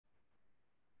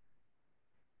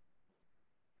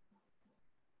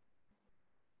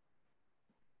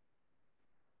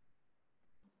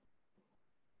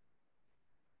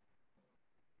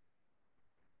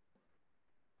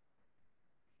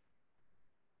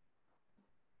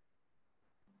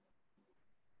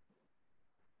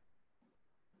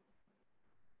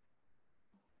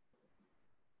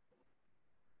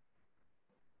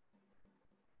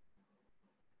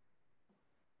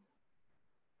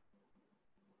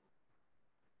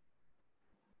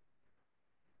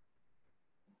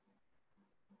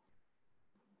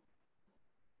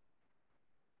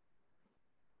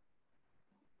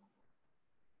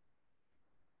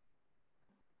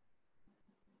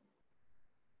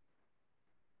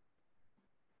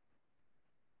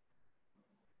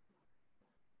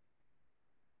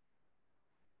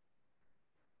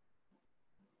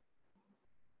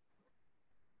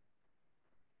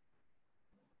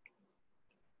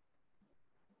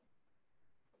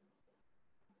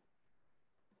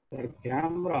Sir,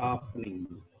 camera off பண்ணீங்க.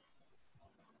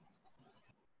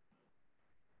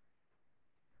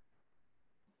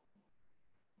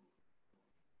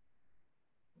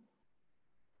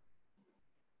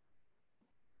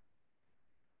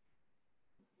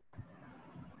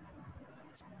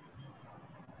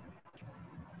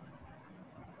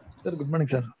 Sir good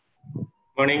morning sir.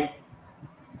 Morning.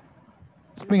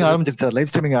 Streaming ஆரம்பிச்சிருச்சு sir. Live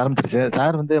streaming ஆரம்பிச்சிருச்சு.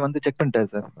 Sir வந்து check பண்ணிட்டாரு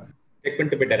சார். செக்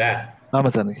பண்ணிட்டு போயிட்டாரா? ஆமா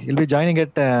sir. he'll be joining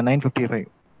at 9:55.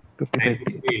 55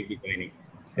 will be joining.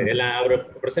 சரி, எல்லாம் அவரோட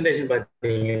presentation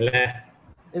பார்த்தீங்கல்ல?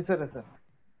 Yes sir, yes sir.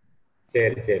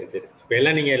 சரி சரி சரி. இப்போ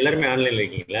எல்லாம் நீங்க எல்லாருமே ஆன்லைன்ல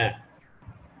இருக்கீங்களா?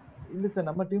 இல்ல சார்,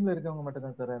 நம்ம டீம்ல இருக்கவங்க மட்டும்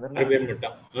தான் சார். 6 பேர்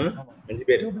மட்டும். 5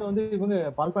 பேர். யூடியூப்ல வந்து இவங்க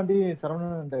பால்பாண்டி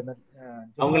சரவணன்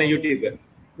அவங்கள YouTuber.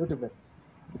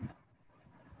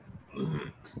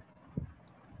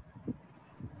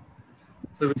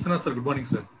 Sir, Vishwanath sir, good morning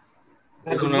sir.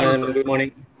 Good morning.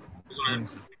 Good morning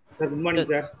sir. Sir, good morning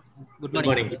sir. Good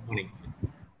morning. Good morning.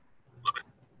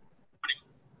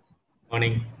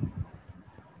 Morning.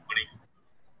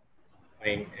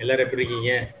 Fine. எல்லாரும் எப்படி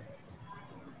இருக்கீங்க?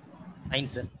 Fine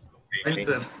sir. Fine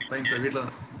sir. Fine sir. வீட்ல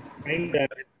தான் sir. Fine sir.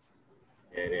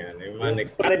 சரி, நம்ம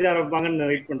next college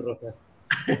ஆரம்பிப்பாங்கன்னு wait பண்றோம் sir.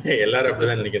 எல்லாரும்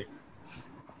அப்படிதான் நினைக்கிறேன்.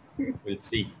 We'll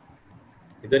see.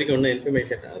 இது வரைக்கும் ஒன்றும்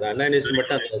இன்ஃபர்மேஷன் அது அண்ணா யூனிவர்சிட்டி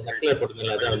மட்டும் அந்த சர்க்குலர்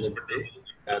போட்டதுனால அதான் வந்துருச்சு.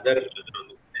 அதர்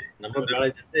நம்ம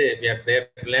காலேஜ் வந்து we are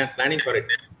there planning for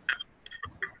it.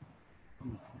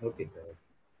 Okay sir.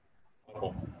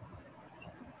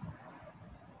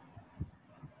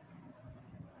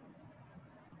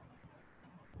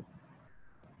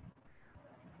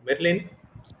 Merlin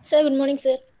sir good morning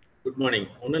sir. Good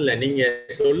morning. ஒன்றும் இல்லை, நீங்க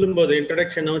சொல்லும்போது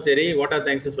இன்ட்ரடக்ஷனும் சரி வாட் ஆர்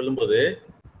தேங்க்ஸ் சொல்லும்போது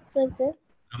சார்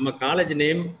நம்ம college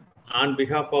name on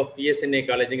behalf of PSNA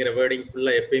காலேஜ்ங்கிற wording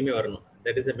ஃபுல்லா எப்பயுமே வரணும்.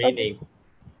 That is the main aim.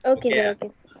 Okay sir.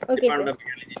 Okay department of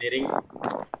engineering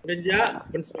முடிஞ்சா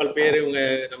பிரின்சிபால் பேர் உங்க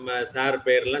நம்ம சார்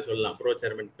பேர்லாம் சொல்லலாம், ப்ரோ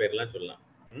சேர்மன் பேர்லாம் சொல்லலாம்.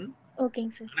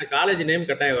 ஓகேங்க சார். ஆனா காலேஜ் நேம்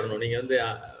கட்டாயம் வரணும். நீங்க வந்து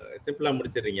சிம்பிளா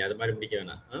முடிச்சிடுறீங்க, அது மாதிரி முடிக்க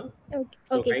வேணாம்.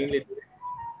 Okay kindly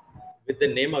with the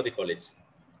name of the college.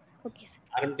 Okay sir.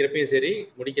 ஆரம்பிக்கிறப்பையும் சரி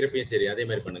முடிக்கிறப்பையும் சரி அதே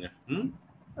மாதிரி பண்ணுங்க.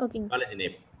 ஓகேங்க காலேஜ்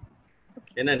நேம்.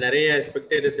 ஏன்னா நிறைய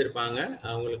ஸ்பெக்டேட்டர்ஸ் இருப்பாங்க,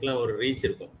 அவங்களுக்குலாம் ஒரு ரீச்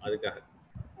இருக்கும், அதுக்காக.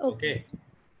 ஓகே.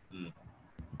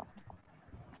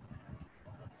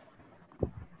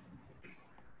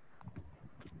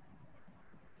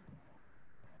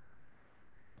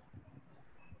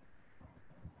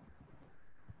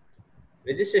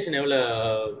 ரெஜிஸ்ட்ரேஷன்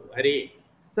எவ்வளவு ஹரி?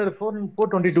 Sir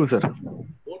 422 sir.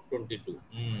 422.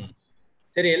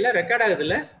 சரி, எல்லாம் ரெக்கார்ட் ஆகுது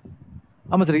இல்ல?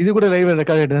 ஆமா சார், இது கூட லைவ்ல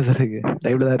ரெக்கார்ட் ஆயிட்டு தான் சார் இருக்கு.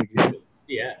 லைவ்ல தான் இருக்கு.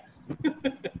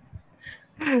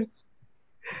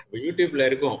 யூடியூப்ல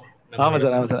இருக்கும். ஆமா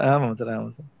சார், ஆமா சார், ஆமா சார், ஆமா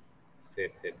சார்.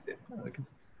 சரி சரி சரி. Okay.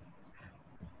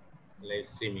 Live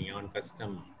streaming on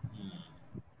custom.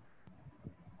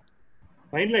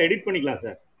 ஃபைனலா எடிட் பண்ணிக்கலாம்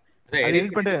சார். அத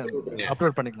எடிட் பண்ணிட்டு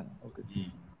அப்லோட் பண்ணிக்கலாம். ஓகே.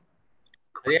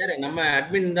 அது யாரு நம்ம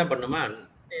அட்மின் தான் பண்ணுமா?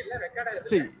 எல்லாம் ரெக்கார்ட்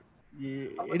ஆகுது.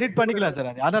 எடிட் பண்ணிக்கலாம் சார்.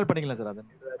 அது யாரால பண்ணிக்கலாம் சார். அது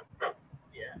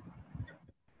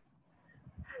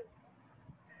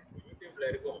யூடியூப்ல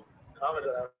இருக்கும். ஆமா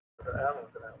சார், ஆமா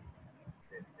சார்.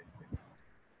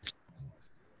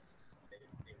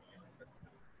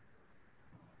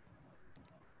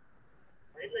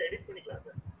 ஃபைல்ல எடிட் பண்ணிக்கலாம்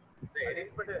சார்.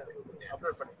 எடிட் பண்ணிட்டு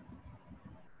அப்லோட் பண்ணிக்கலாம்.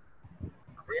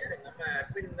 அது யாரு நம்ம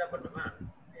அட்மின் தான் பண்ணுமா?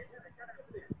 எல்லாம் ரெக்கார்ட்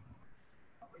ஆகுது.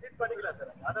 எடிட் பண்ணிக்கலாம்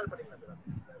சார். யாரால பண்ணிக்கலாம் சார்.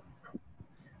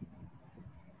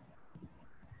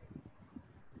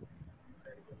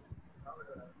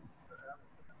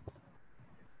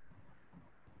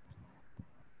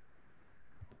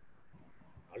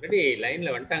 ஆல்ரெடி லைன்ல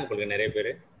வந்துட்டாங்க போல நிறைய பேர்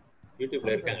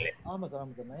யூடியூப்ல இருக்காங்களே. ஆமா சார்,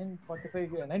 ஆமா சார்.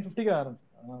 9:45 9:50க்கு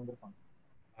வந்திருப்பாங்க.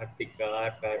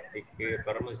 கார்த்திக்,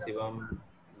 பரமசிவம்,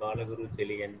 பாலகுரு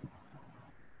செலியன்,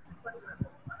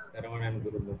 சரவணன்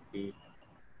குருமூர்த்தி,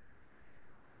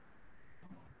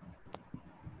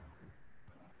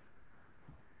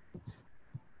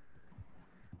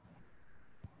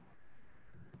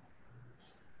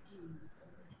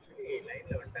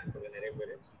 லைன்ல வந்துட்டாங்க போல நிறைய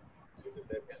பேர்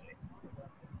யூடியூப்ல இருக்காங்களே.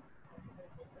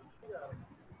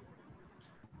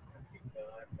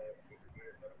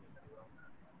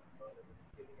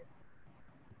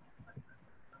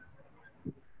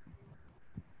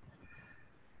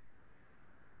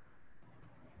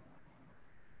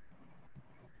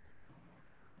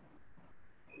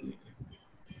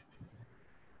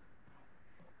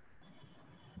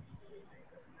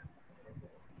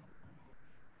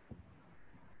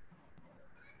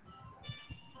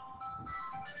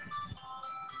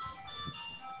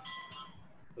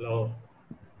 Hello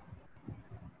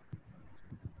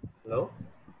hello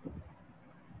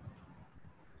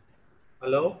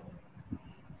Hello?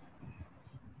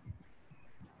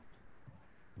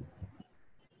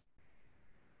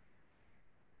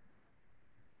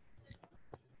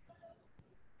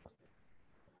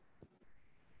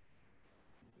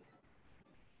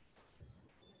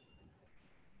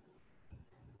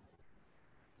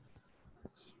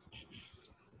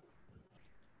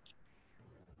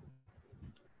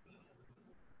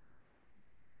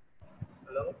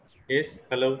 Hello? Yes,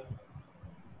 hello.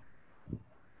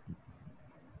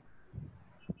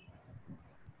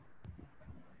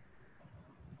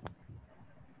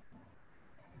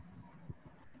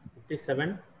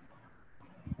 Seven.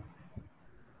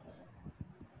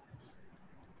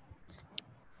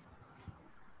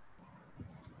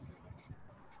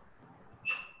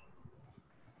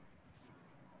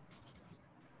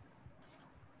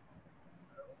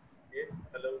 Yes,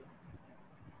 hello.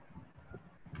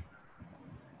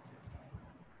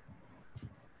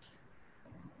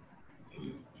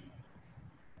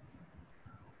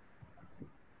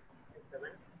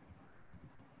 Seven.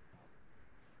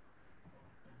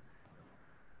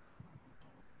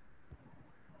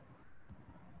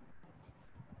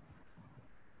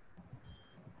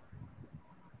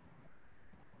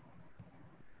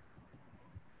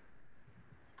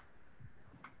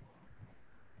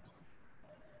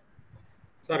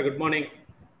 Sir, good morning.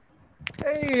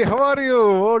 Hey, how are you,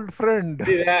 old friend?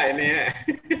 Yeah.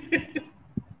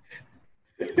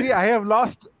 See, I have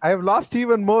lost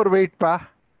even more weight, pa.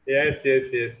 Yes.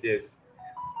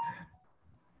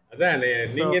 அதான்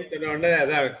நீங்க சொன்ன உடனே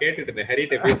அதான் கேட்டுட்டு இருந்தேன்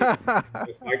ஹரிட்ட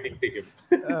பேசி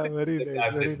Very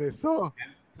nice.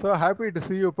 So happy to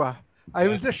see you, pa. I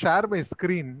will just share my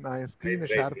screen. நான் screen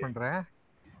share பண்றேன்.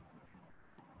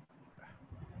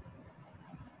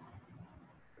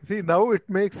 See, now it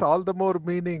makes all the more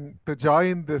meaning to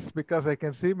join this because I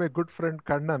can see my good friend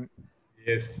Kannan.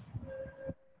 Yes.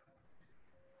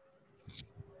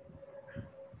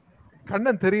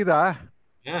 Kannan தெரியுதா?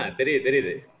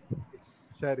 தெரியுது.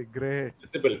 Sorry, great.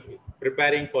 Visible.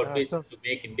 Preparing for future to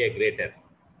make India greater.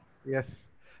 Yes.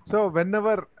 So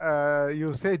whenever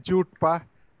you say jute, pa,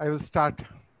 I will start.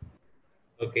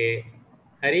 Okay.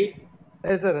 Hari?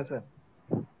 Yes, sir.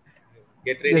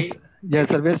 Get ready. Yes,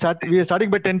 sir. We are starting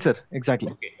by 10, sir.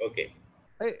 Exactly. Okay.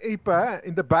 இப்ப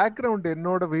இந்த background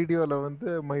என்னோட வீடியோல வந்து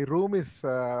my room is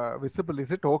visible.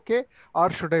 Is it okay or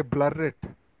should I blur it?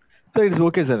 So it's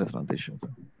okay, sir. It's not the issue,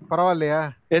 sir. பரவாயில்லையா?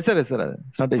 Yes, sir. It's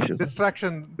not the issue.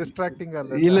 Distracting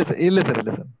இல்ல sir.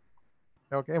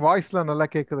 Okay, வாய்ஸ்ல நல்லா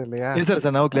கேக்குது இல்லையா? Yes, sir.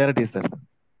 Now clarity is there.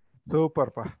 Super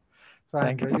pa. So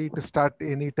I'm ready to start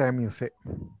anytime you say.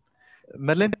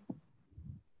 Merlin?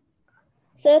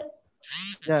 Sir,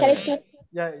 Yeah. shall I start?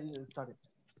 Yeah, start it.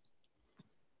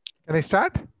 Can I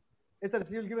start? Yes, sir.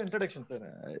 You will give an introduction, sir.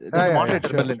 Moderator,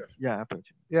 sure, Merlin. Sure. Yeah, approach.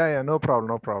 Yeah, no problem.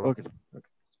 Okay.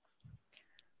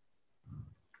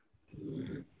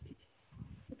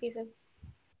 Okay, sir.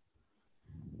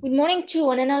 Good morning to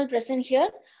one and all present here.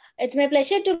 It's my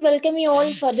pleasure to welcome you all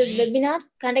for this webinar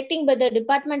conducting by the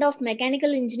Department of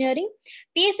Mechanical Engineering,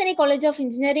 PSNA College of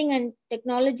Engineering and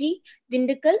Technology,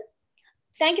 Dindigul.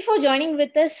 Thank you for joining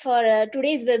with us for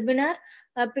today's webinar,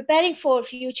 Preparing for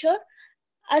Future.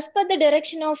 As per the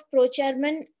direction of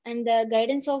Pro-Chairman and the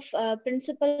guidance of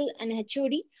Principal and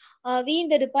HOD, we in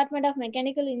the Department of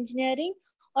Mechanical Engineering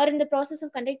are in the process of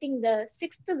conducting the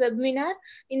 6th webinar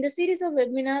in the series of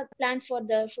webinar planned for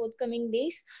the forthcoming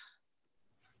days.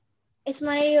 It's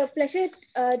my pleasure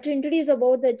to introduce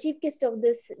about the chief guest of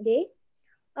this day.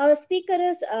 Our speaker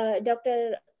is Dr.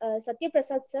 Satya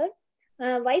Prasad sir,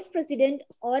 Vice President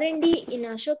R&D in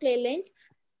Ashok Leyland,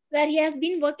 where he has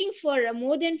been working for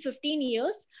more than 15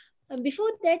 years.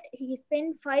 Before that, he spent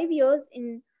 5 years in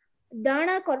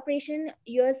Dana Corporation,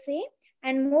 USA,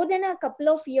 and more than a couple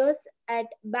of years at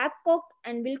Babcock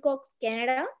and Wilcox,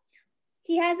 Canada.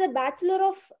 He has a Bachelor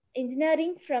of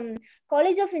Engineering from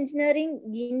College of Engineering,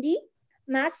 Guindy,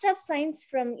 Master of Science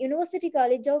from University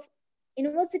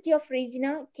of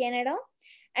Regina, Canada,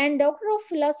 and Doctor of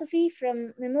Philosophy from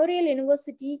Memorial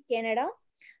University, Canada.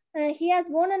 He has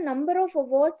won a number of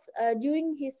awards during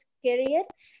his career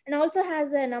and also has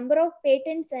a number of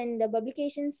patents and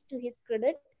publications to his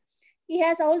credit. He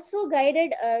has also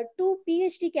guided 2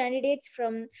 PhD candidates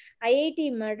from IIT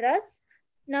Madras.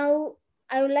 Now,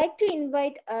 I would like to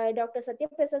invite Dr. Satya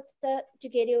Prasad sir to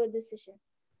carry over this session.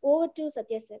 Over to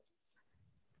Satya sir.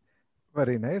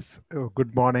 Very nice.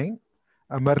 Good morning.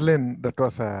 Merlin, that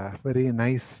was a very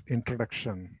nice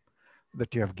introduction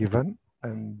that you have given.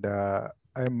 And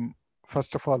I'm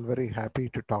first of all very happy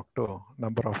to talk to a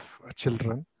number of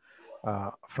children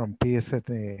from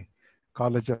PSNA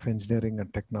College of Engineering and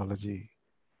Technology,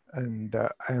 And I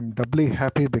am doubly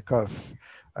happy because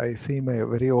I see my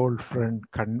very old friend,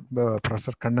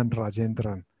 Professor Kannan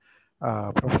Rajendran.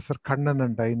 Professor Kannan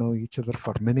and I know each other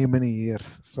for many, many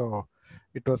years. So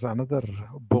it was another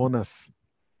bonus.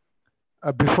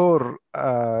 Before,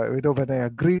 when I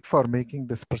agreed for making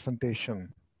this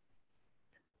presentation,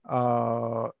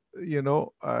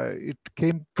 it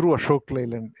came through Ashok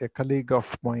Leyland, a colleague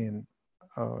of mine,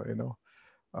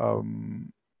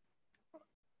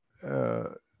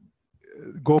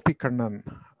 Gopi Kannan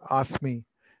asked me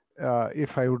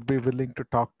if I would be willing to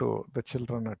talk to the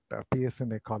children at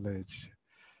PSNA college.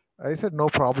 I said, no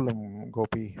problem,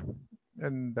 Gopi.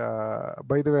 And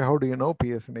by the way, how do you know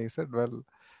PSNA? He said, well,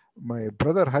 my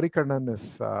brother Hari Kannan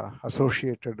is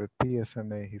associated with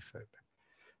PSNA, he said.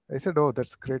 I said, oh,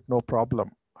 that's great, no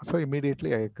problem. So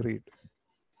immediately I agreed.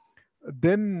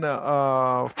 Then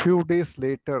a few days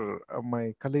later,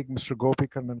 my colleague, Mr. Gopi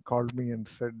Kannan, called me and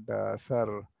said,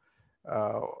 sir,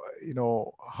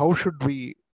 how should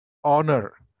we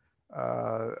honor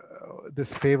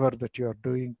this favor that you are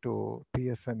doing to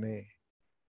PSNA?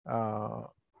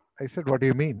 I said, what do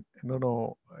you mean?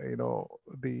 No,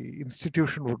 the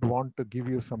institution would want to give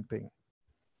you something.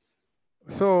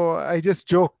 So I just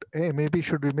joked, hey, maybe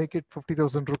should we make it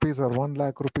 50,000 rupees or 1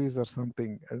 lakh rupees or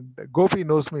something? And Gopi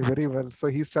knows me very well, so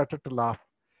he started to laugh.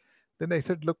 Then I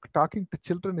said, look, talking to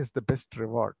children is the best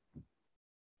reward.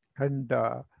 And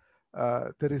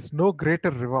there is no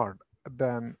greater reward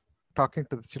than talking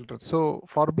to the children. So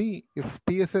for me, if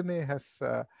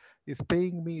PSNA is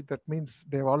paying me, that means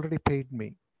they've already paid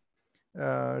me.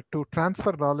 To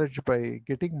transfer knowledge by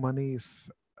getting money is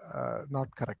not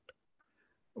correct.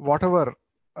 Whatever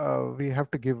we have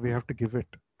to give it.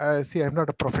 See, I'm not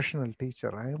a professional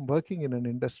teacher. I am working in an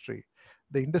industry.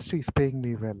 The industry is paying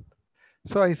me well.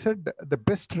 So I said the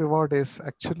best reward is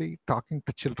actually talking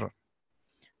to children.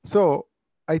 So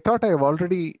I thought I have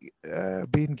already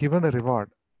been given a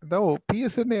reward. Now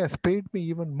PSNA has paid me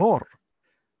even more.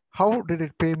 How did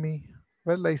it pay me?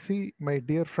 Well, I see my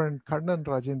dear friend Kannan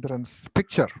Rajendran's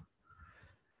picture.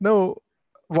 Now,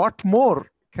 what more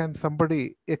can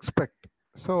somebody expect?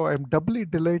 So I'm doubly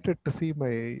delighted to see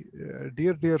my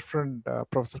dear friend,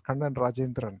 Professor Kannan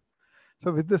Rajendran.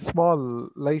 So with this small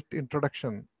light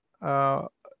introduction,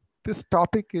 this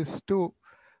topic is to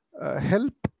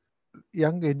help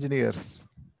young engineers.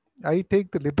 I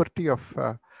take the liberty of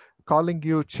calling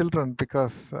you children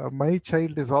because my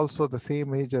child is also the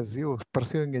same age as you,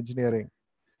 pursuing engineering.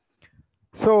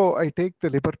 So I take the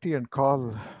liberty and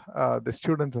call the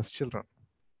students as children.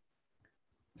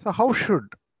 So how should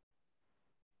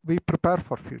we prepare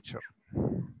for future?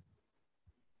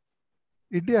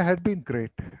 India had been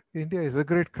great. India is a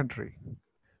great country.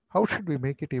 How should we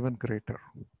make it even greater?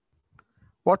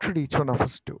 What should each one of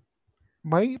us do?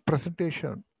 My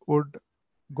presentation would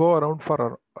go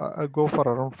for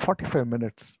around 45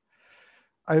 minutes.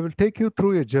 I will take you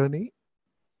through a journey.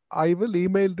 I will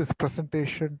email this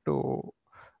presentation to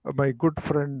my good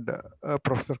friend,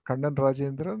 Professor Kannan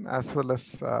Rajendran, as well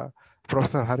as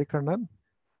Professor Hari Kannan,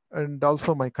 and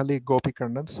also my colleague Gopi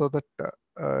Kannan, so that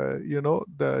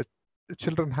the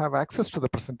children have access to the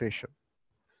presentation.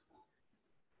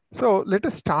 So let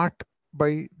us start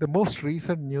by the most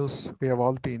recent news we have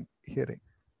all been hearing.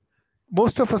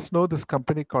 Most of us know this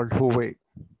company called Huawei.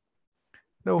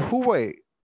 Now, Huawei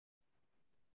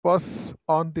was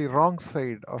on the wrong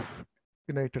side of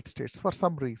United States for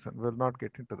some reason. We'll not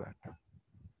get into that.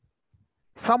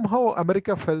 Somehow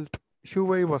America felt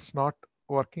Huawei was not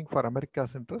working for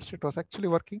America's interest. It was actually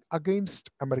working against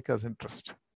America's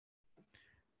interest.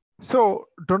 So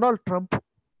Donald Trump,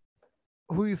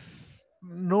 who is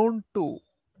known to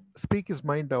speak his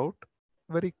mind out,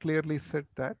 very clearly said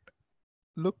that,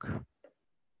 look,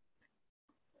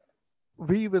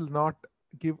 we will not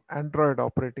give Android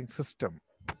operating system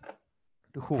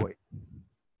to Huawei.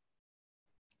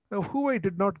 Now, Huawei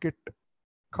did not get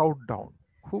cowed down.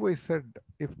 Huawei said,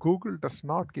 if Google does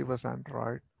not give us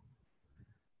Android,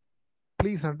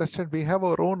 please understand we have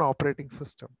our own operating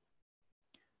system.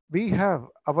 We have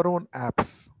our own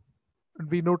apps, and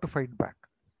we notified back.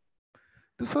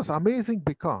 This was amazing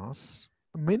because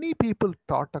many people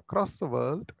thought across the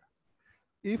world,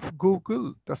 if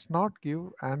Google does not give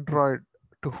Android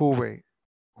to Huawei,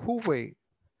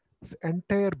 Huawei's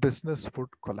entire business would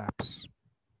collapse.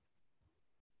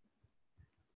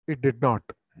 It did not.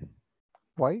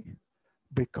 Why?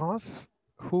 Because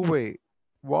Huawei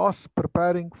was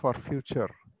preparing for future,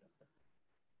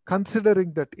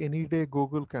 considering that any day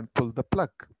Google can pull the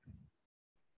plug.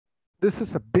 This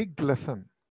is a big lesson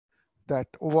that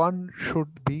one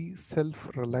should be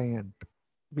self-reliant.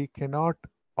 We cannot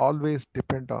always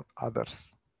depend on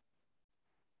others.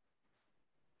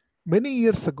 Many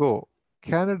years ago,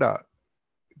 Canada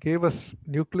gave us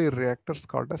nuclear reactors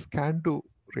called as CANDU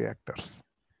reactors.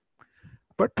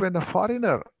 But when a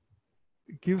foreigner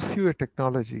gives you a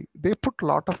technology, they put a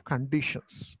lot of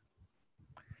conditions.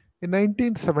 In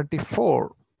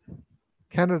 1974,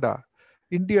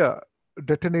 India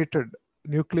detonated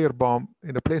nuclear bomb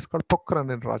in a place called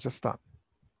Pokhran in Rajasthan.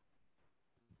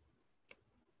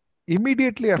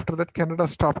 Immediately after that, Canada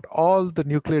stopped all the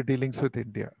nuclear dealings with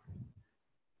India.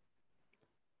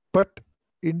 But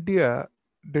India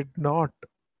did not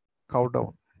cow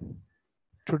down.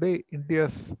 Today,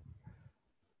 India's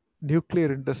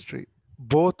nuclear industry,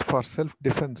 both for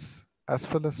self-defense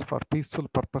as well as for peaceful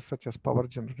purpose such as power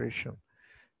generation,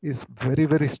 is very,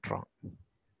 very strong.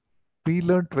 We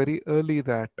learned very early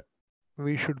that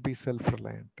we should be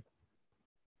self-reliant.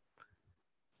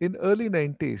 In early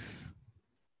 90s,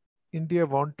 India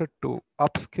wanted to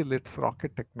upskill its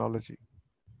rocket technology.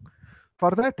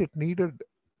 For that, it needed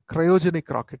cryogenic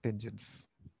rocket engines.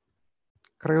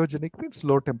 Cryogenic means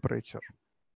low temperature.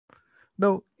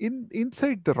 Now,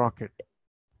 inside the rocket,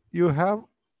 you have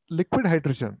liquid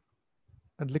hydrogen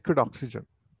and liquid oxygen.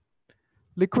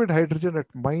 Liquid hydrogen at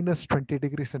minus 20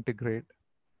 degrees centigrade.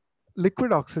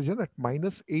 Liquid oxygen at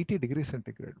minus 80 degrees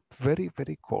centigrade. Very,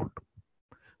 very cold.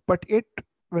 But yet,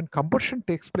 when combustion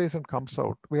takes place and comes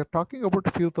out, we are talking about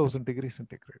a few thousand degrees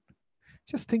centigrade.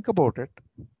 Just think about it.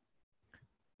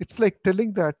 It's like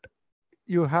telling that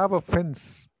you have a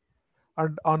fence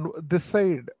and on this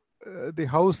side, the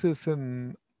house is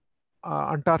in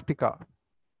Antarctica.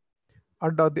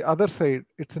 And on the other side,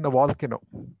 it's in a volcano.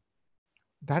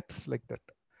 That's like that.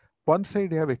 One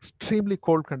side you have extremely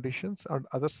cold conditions, on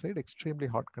the other side, extremely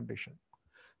hot condition.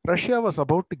 Russia was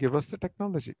about to give us the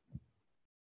technology.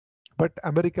 But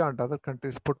America and other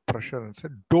countries put pressure and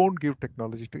said, don't give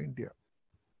technology to India.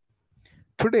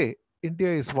 Today,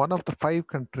 India is one of the 5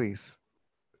 countries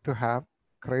to have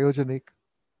cryogenic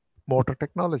motor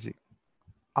technology.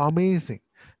 Amazing.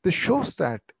 This shows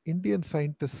that Indian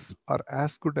scientists are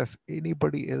as good as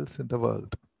anybody else in the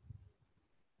world.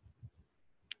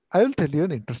 I will tell you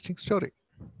an interesting story.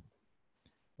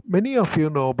 Many of you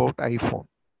know about iPhone.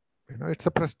 You know, it's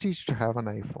a prestige to have an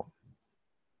iPhone.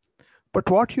 But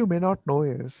what you may not know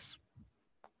is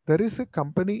there is a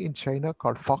company in China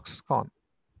called Foxconn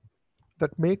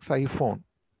that makes iPhone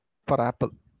for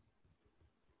Apple.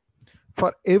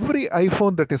 For every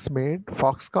iPhone that is made,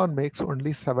 Foxconn makes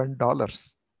only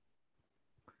 $7.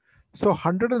 So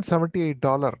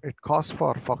 $178 it costs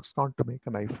for Foxconn to make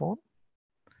an iPhone.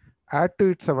 Add to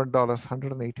it $7,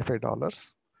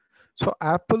 $185. So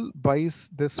Apple buys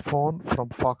this phone from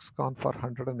Foxconn for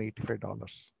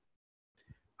 $185.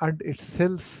 And it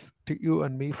sells to you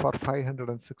and me for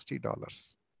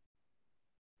 $560.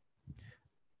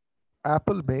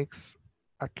 Apple makes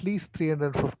at least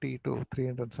 $350 to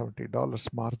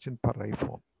 $370 margin per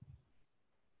iPhone.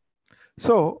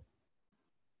 So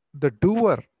the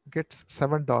doer gets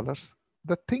 $7.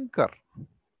 The thinker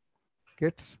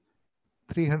gets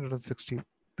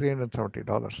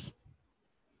 $370.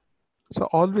 So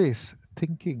always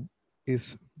thinking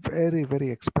is very, very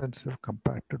expensive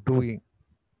compared to doing.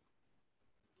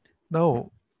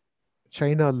 Now,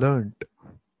 China learned.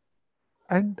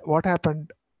 And what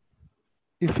happened?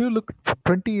 If you look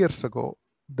 20 years ago,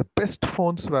 the best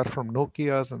phones were from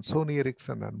Nokia's and Sony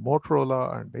Ericsson and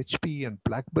Motorola and HP and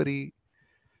BlackBerry,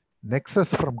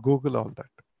 Nexus from Google, all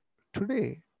that.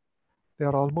 Today, they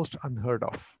are almost unheard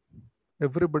of.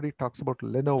 Everybody talks about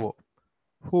Lenovo,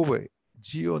 Huawei,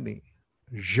 Xiaomi,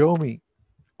 Xiaomi,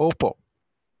 Oppo.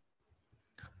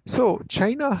 So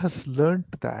China has learned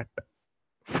that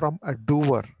from a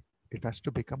doer, it has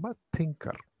to become a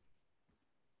thinker.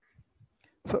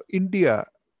 So India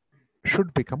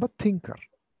should become a thinker.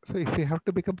 So if we have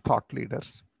to become thought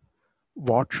leaders,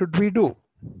 what should we do?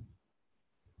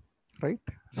 Right?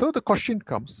 So the question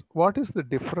comes, what is the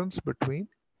difference between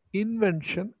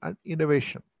invention and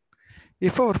innovation?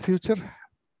 If our future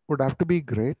would have to be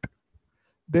great,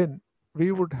 then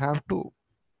we would have to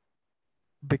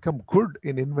become good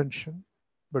in invention,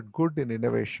 but good in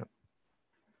innovation.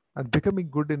 And becoming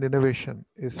good in innovation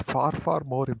is far, far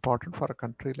more important for a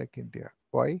country like India.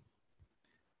 Why?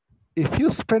 If you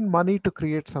spend money to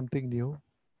create something new,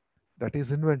 that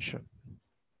is invention.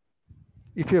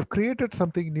 If you have created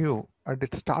something new and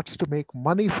it starts to make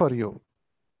money for you,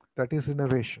 that is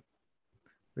innovation,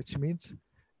 which means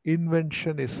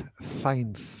invention is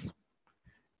science.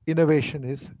 Innovation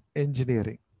is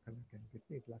engineering. Can you get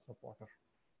me a glass of water?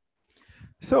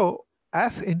 So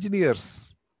as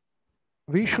engineers,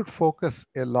 we should focus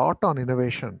a lot on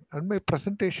innovation. And my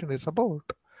presentation is about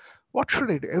what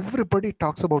should I do? Everybody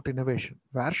talks about innovation.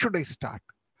 Where should I start?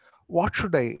 what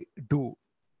should I do?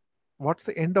 What's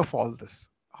the end of all this?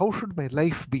 How should my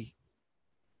life be?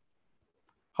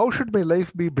 How should my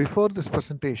life be before this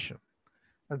presentation?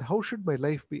 And how should my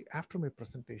life be after my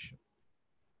presentation?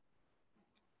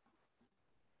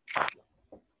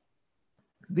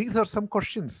 These are some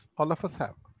questions all of us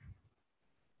have.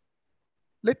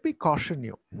 Let me caution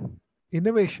you,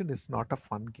 innovation is not a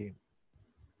fun game.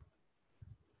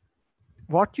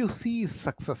 What you see is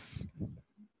success.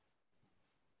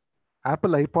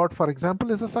 Apple iPod, for example,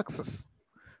 is a success.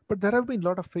 But there have been a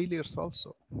lot of failures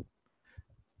also.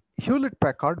 Hewlett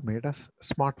Packard made a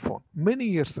smartphone many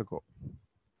years ago,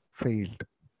 failed.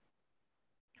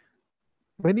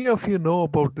 Many of you know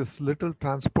about this little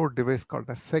transport device called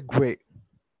a Segway.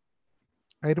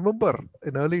 I remember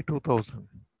in early 2000,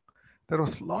 there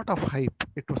was a lot of hype.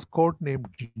 It was codenamed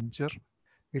Ginger.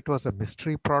 It was a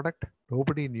mystery product.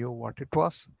 Nobody knew what it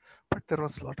was, but there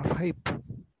was a lot of hype.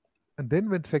 And then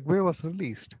when Segway was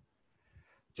released,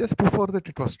 just before that,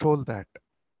 it was told that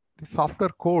the software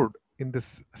code in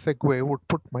this Segway would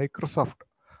put Microsoft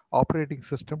operating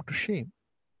system to shame.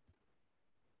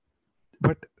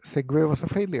 But Segway was a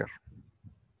failure.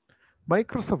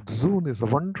 Microsoft Zune is a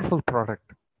wonderful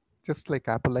product, just like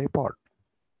Apple iPod,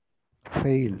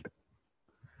 failed.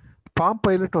 Palm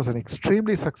Pilot was an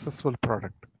extremely successful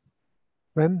product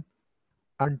when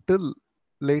until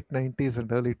late 90s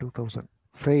and early 2000,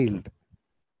 failed.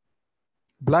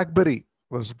 BlackBerry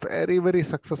was very, very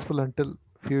successful until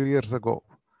a few years ago,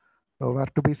 nowhere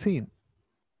to be seen.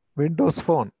 Windows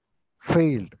Phone,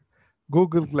 failed.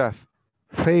 Google Glass,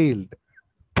 failed.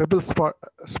 Pebble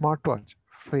smartwatch,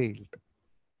 failed.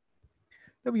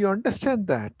 Now you understand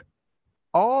that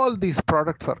all these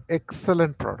products are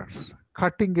excellent products,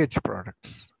 cutting edge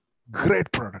products,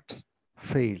 great products,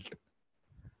 failed.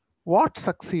 What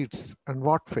succeeds and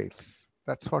what fails?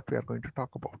 That's what we are going to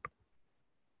talk about.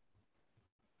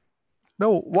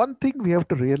 Now, one thing we have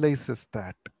to realize is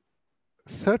that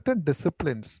certain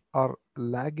disciplines are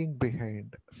lagging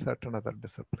behind certain other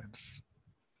disciplines.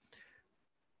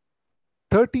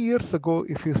 30 years ago,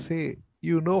 if you say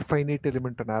you know finite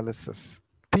element analysis,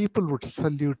 people would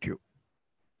salute you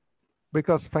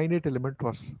because finite element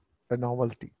was a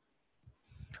novelty.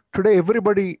 Today,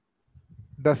 everybody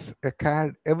does a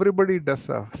CAD, everybody does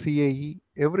a CAE,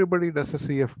 everybody does a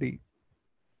CFD.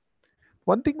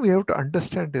 One thing we have to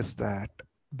understand is that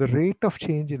the rate of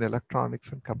change in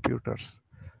electronics and computers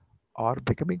are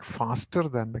becoming faster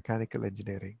than mechanical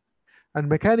engineering. And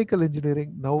mechanical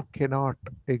engineering now cannot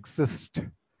exist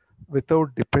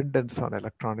without dependence on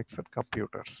electronics and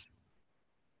computers.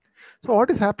 So what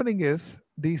is happening is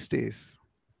these days,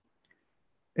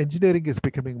 engineering is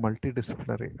becoming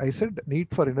multidisciplinary. I said need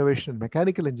for innovation in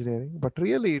mechanical engineering, but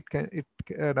really it can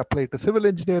apply to civil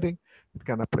engineering, it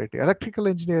can apply to electrical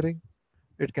engineering,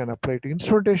 it can apply to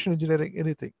instrumentation engineering,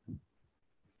 anything.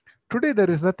 Today, there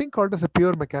is nothing called as a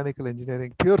pure mechanical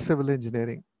engineering, pure civil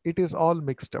engineering. It is all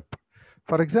mixed up.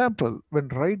 For example, when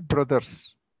Wright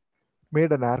brothers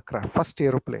made an aircraft, first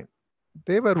aeroplane,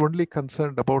 they were only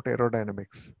concerned about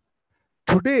aerodynamics.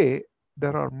 Today,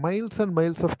 there are miles and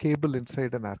miles of cable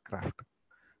inside an aircraft.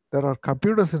 There are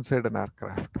computers inside an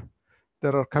aircraft.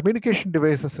 There are communication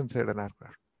devices inside an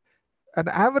aircraft. An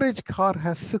average car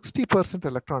has 60%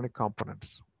 electronic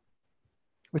components,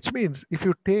 which means if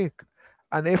you take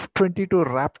an F-22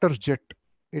 Raptor jet,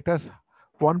 it has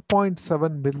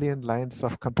 1.7 million lines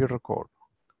of computer code.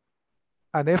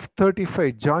 An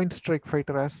F-35 Joint Strike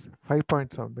Fighter has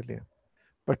 5.7 million.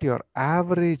 But your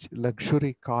average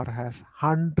luxury car has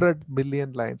 100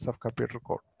 million lines of computer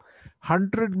code.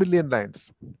 100 million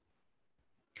lines.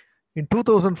 In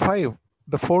 2005,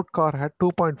 the Ford car had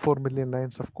 2.4 million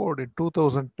lines of code. In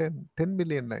 2010, 10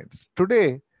 million lines.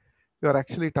 Today, you are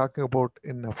actually talking about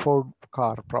in a Ford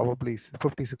car, probably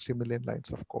 50, 60 million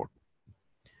lines of code.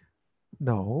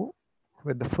 Now,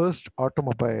 when the first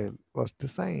automobile was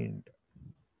designed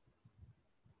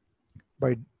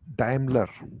by Daimler,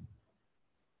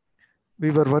 we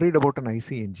were worried about an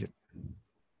IC engine.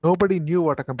 Nobody knew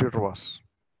what a computer was.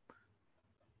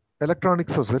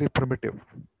 Electronics was very primitive.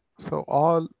 So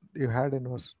all you had in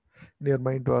your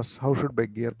mind was, how should my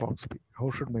gearbox be? How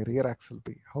should my rear axle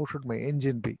be? How should my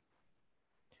engine be?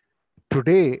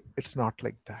 Today, it's not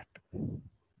like that.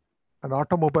 An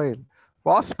automobile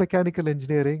was mechanical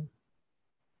engineering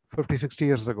 50, 60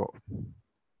 years ago.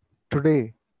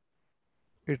 Today,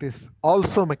 it is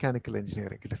also mechanical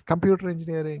engineering. It is computer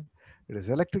engineering. It is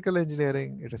electrical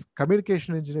engineering. It is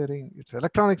communication engineering. It's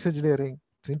electronics engineering.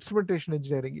 It's instrumentation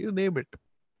engineering. You name it.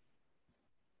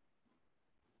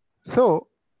 So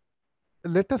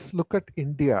let us look at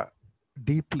India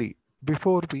deeply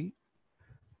before we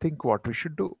think what we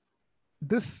should do.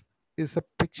 This is a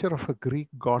picture of a Greek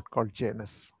god called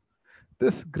Janus.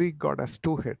 This Greek god has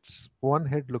two heads. One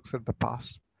head looks at the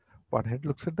past, one head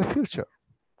looks at the future.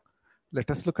 Let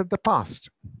us look at the past.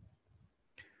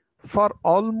 For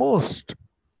almost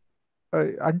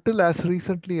until as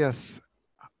recently as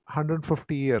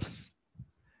 150 years,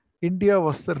 India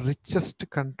was the richest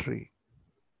country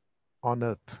on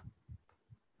earth.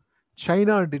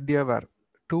 China and India were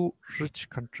two rich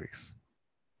countries.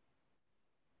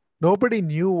 Nobody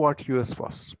knew what US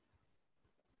was.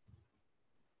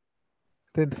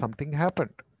 Then something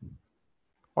happened.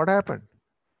 What happened?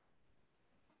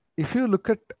 If you look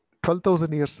at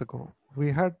 12,000 years ago,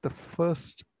 we had the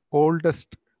first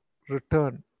oldest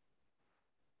written,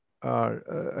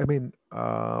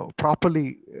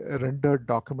 properly rendered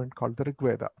document called the Rig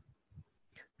Veda.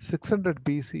 600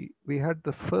 BC, we had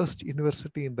the first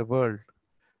university in the world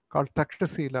called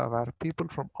Takshashila, where people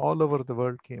from all over the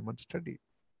world came and studied.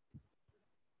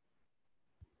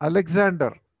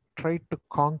 Alexander tried to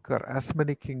conquer as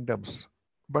many kingdoms,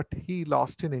 but he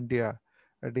lost in India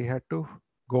and he had to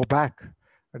go back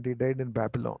and he died in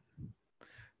Babylon.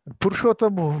 And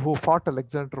Purushottam, who fought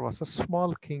Alexander, was a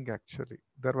small king actually.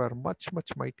 There were much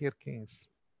mightier kings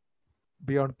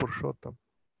beyond Purushottam.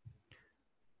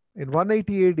 In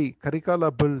 180 AD,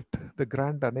 Karikala built the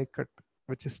Grand Anakat,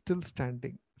 which is still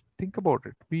standing. Think about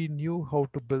it. We knew how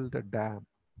to build a dam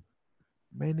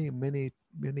many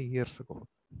years ago.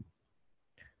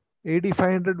 AD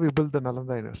 500, we built the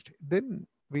Nalanda University. Then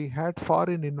we had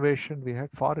foreign invasion, we had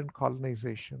foreign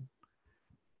colonization.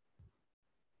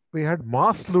 We had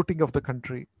mass looting of the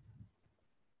country.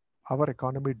 Our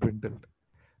economy dwindled.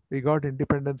 We got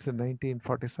independence in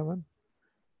 1947.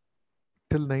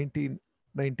 Till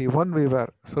 1991, we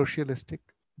were socialistic.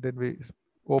 Then we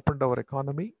opened our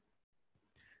economy.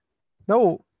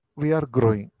 Now we are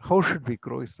growing. How should we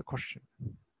grow is the question.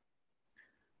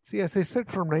 See, as I said,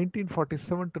 from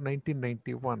 1947 to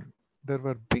 1991, there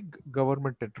were big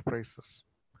government enterprises.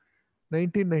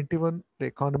 1991, the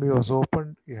economy was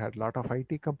opened. You had a lot of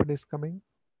IT companies coming.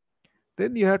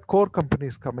 Then you had core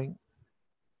companies coming.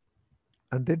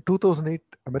 And then 2008,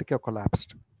 America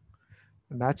collapsed.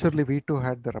 Naturally, we too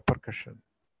had the repercussion.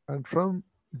 And from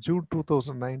June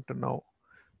 2009 to now,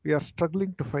 we are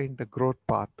struggling to find a growth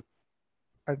path.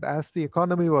 And as the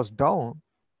economy was down,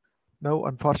 now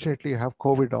unfortunately you have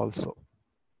COVID also.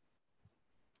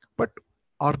 But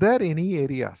are there any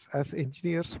areas as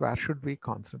engineers where should we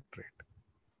concentrate?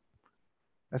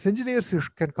 As engineers, you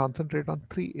can concentrate on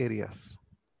three areas.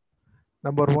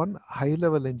 Number one,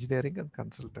 high-level engineering and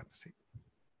consultancy.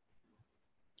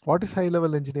 What is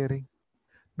high-level engineering?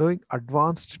 Knowing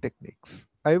advanced techniques.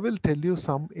 I will tell you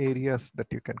some areas that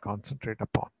you can concentrate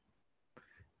upon.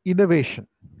 Innovation.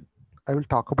 I will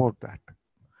talk about that.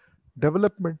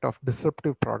 Development of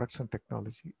disruptive products and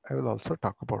technology. I will also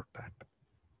talk about that.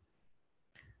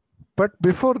 But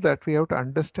before that, we have to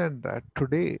understand that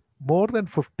today, more than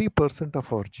 50%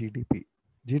 of our GDP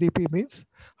means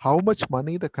how much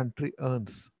money the country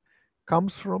earns,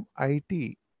 comes from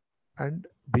IT and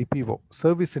BPO,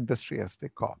 service industry as they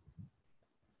call.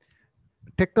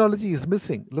 Technology is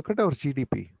missing. Look at our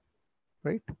GDP,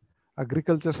 right?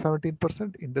 Agriculture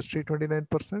 17%, industry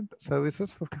 29%,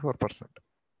 services 54%.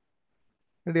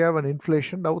 And you have an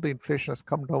inflation. Now the inflation has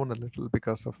come down a little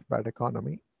because of bad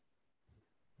economy.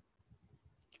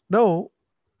 Now,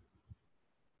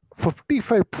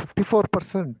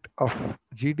 54% of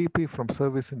GDP from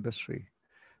service industry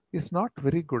is not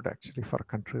very good actually for a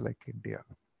country like India.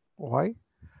 Why?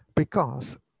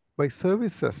 Because by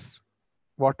services,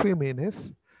 what we mean is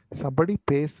somebody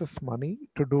pays us money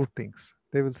to do things.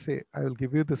 They will say, I will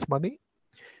give you this money.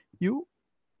 You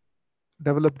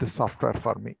develop this software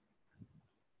for me.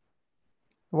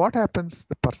 What happens?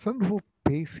 The person who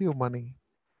pays you money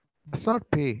does not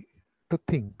pay to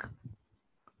think.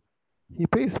 He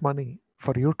pays money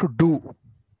for you to do.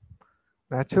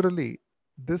 Naturally,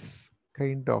 this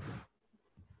kind of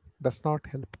does not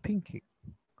help thinking.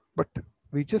 But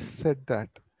we just said that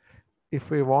if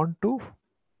we want to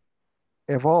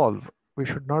evolve, we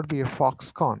should not be a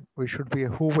Foxconn. We should be a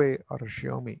Huawei or a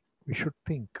Xiaomi. We should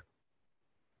think,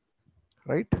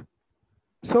 right?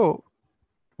 So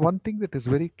one thing that is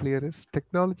very clear is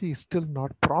technology is still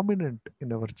not prominent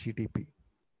in our GDP.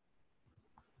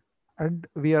 And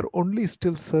we are only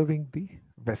still serving the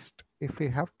West. If we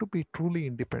have to be truly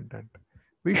independent,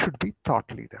 we should be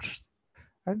thought leaders.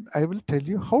 And I will tell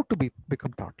you how to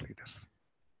become thought leaders.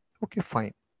 Okay,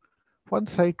 fine. One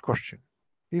side question.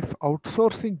 If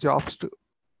outsourcing jobs to,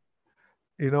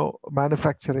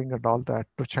 manufacturing and all that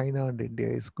to China and India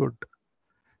is good,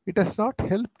 it has not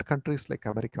helped countries like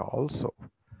America also.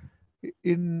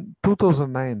 in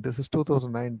 2009, this is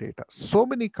 2009 data, so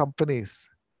many companies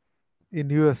in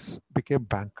US became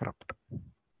bankrupt,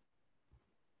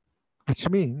 which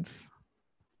means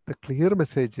the clear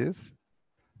message is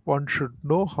one should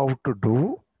know how to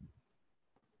do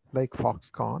like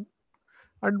Foxconn,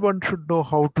 and one should know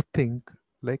how to think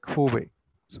like Huawei.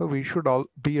 So we should all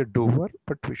be a doer,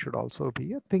 but we should also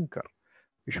be a thinker.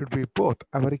 We should be both.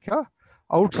 America,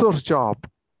 outsource job,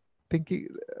 thinking,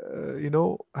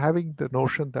 having the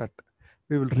notion that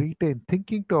we will retain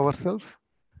thinking to ourselves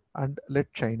and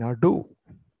let China do.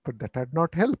 But that had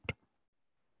not helped.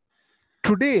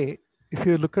 Today, if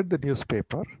you look at the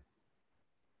newspaper,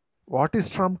 what is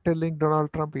Trump telling?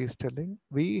 Donald Trump is telling,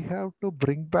 we have to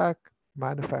bring back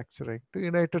manufacturing to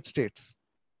United States.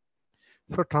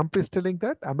 So Trump is telling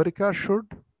that America should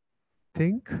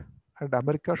think and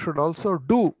America should also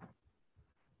do.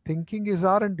 Thinking is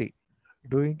R&D,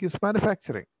 doing is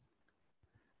manufacturing.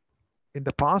 In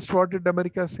the past, what did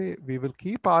America say? We will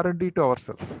keep R&D to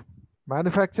ourselves.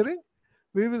 Manufacturing,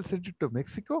 we will send it to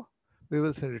Mexico, we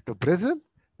will send it to Brazil,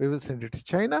 we will send it to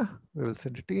China, we will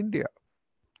send it to India.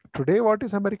 Today, what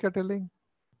is America telling?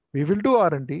 We will do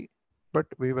R&D, but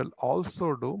we will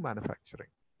also do manufacturing.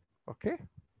 Okay?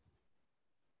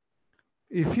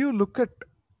 If you look at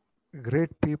great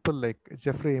people like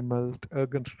Jeffrey Immelt,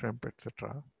 Jürgen Stremp,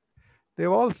 etc.,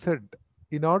 they've all said,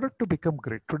 in order to become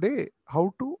great today,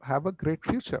 how to have a great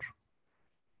future.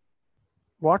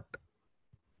 What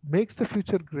makes the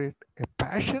future great? A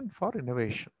passion for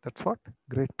innovation. That's what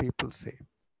great people say.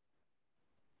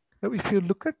 Now, if you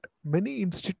look at many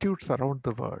institutes around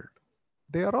the world,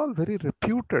 they are all very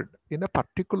reputed in a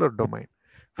particular domain.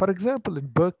 For example, in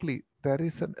Berkeley, there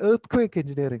is an earthquake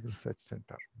engineering research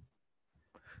center.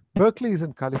 Berkeley is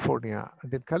in California,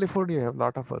 and in California, you have a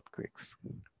lot of earthquakes.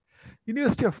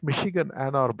 University of Michigan,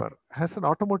 Ann Arbor has an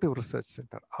automotive research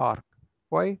center, ARC.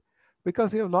 Why?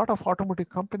 Because you have a lot of automotive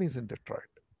companies in Detroit.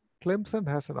 Clemson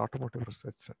has an automotive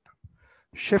research center.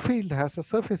 Sheffield has a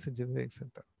surface engineering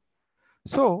center.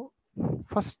 So,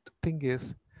 first thing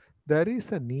is, there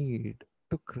is a need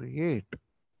to create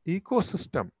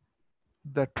ecosystem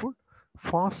that would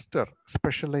foster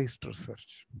specialized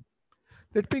research.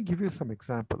 Let me give you some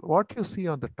example. What you see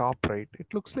on the top right, it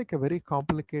looks like a very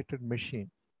complicated machine.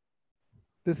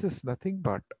 This is nothing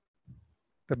but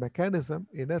the mechanism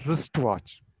in a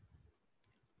wristwatch.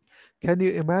 Can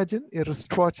you imagine a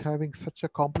wristwatch having such a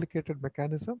complicated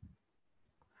mechanism?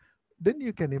 Then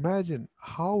you can imagine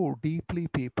how deeply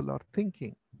people are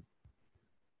thinking.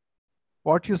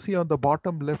 What you see on the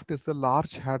bottom left is the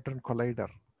Large Hadron Collider.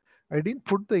 I didn't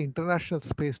put the International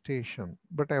Space Station,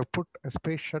 but I put a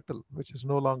space shuttle, which is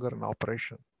no longer in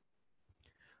operation.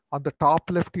 On the top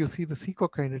left, you see the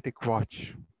Psychokinetic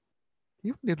watch.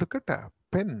 Even you look at a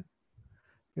pen,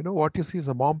 you know, what you see is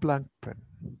a Mont Blanc pen.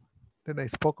 Then I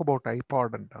spoke about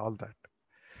iPod and all that.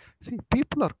 See,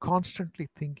 people are constantly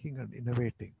thinking and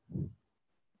innovating,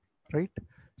 right?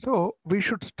 So we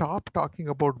should stop talking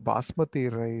about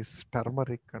basmati rice,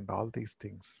 turmeric, and all these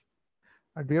things.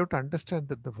 And we have to understand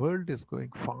that the world is going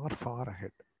far, far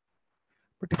ahead.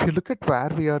 But if you look at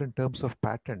where we are in terms of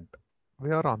patent,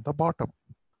 we are on the bottom.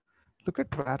 Look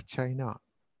at where China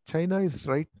is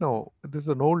right now. This is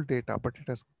an old data, but it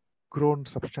has grown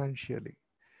substantially.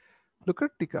 Look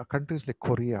at the countries like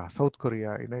Korea, South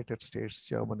Korea, United States,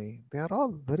 Germany. They are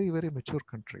all very, very mature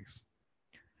countries.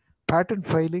 Patent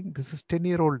filing, this is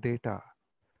 10-year-old data.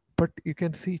 But you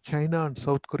can see China and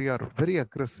South Korea are very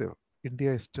aggressive.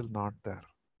 India is still not there.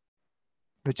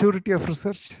 Maturity of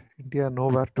research, India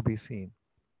nowhere to be seen.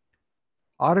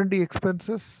 R&D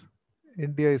expenses,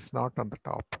 India is not on the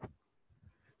top.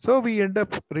 So we end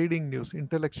up reading news,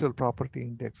 intellectual property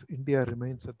index, India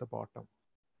remains at the bottom.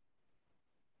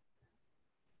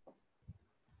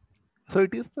 So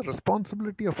it is the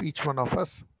responsibility of each one of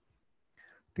us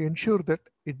to ensure that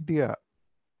India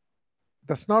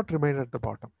does not remain at the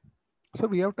bottom. So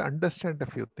we have to understand a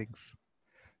few things.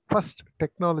 First,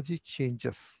 technology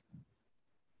changes.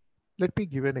 Let me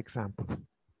give an example.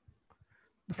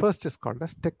 The first is called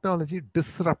as technology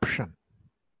disruption.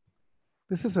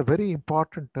 This is a very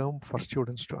important term for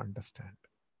students to understand.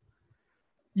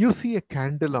 You see a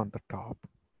candle on the top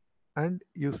and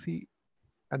you see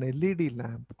an LED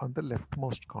lamp on the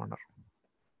leftmost corner.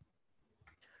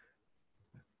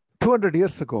 200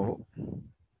 years ago,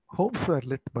 homes were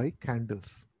lit by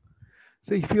candles.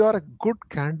 So if you are a good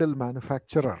candle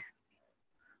manufacturer,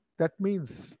 that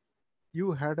means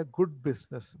you had a good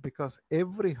business because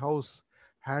every house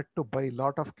had to buy a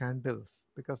lot of candles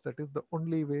because that is the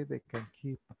only way they can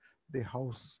keep the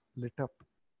house lit up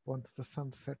once the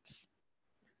sun sets.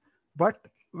 But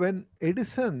when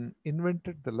Edison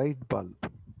invented the light bulb,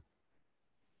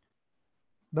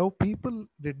 now people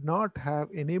did not have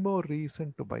any more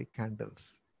reason to buy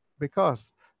candles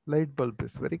because light bulb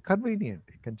is very convenient.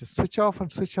 You can just switch off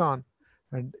and switch on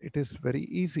and it is very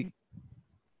easy.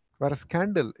 Whereas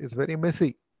candle is very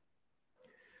messy.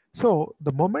 So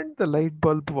the moment the light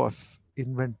bulb was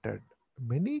invented,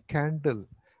 many candle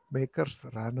makers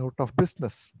ran out of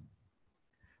business.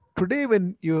 Today,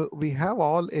 when we have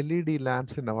all LED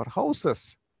lamps in our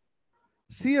houses,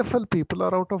 CFL people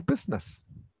are out of business.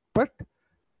 But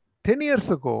 10 years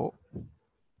ago,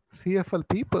 CFL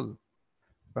people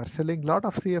were selling a lot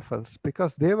of CFLs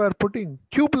because they were putting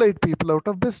tube light people out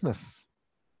of business.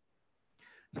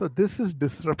 So this is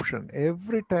disruption.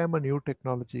 Every time a new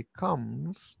technology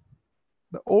comes,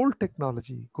 the old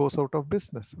technology goes out of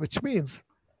business, which means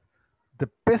the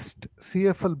best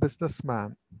CFL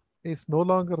businessman is no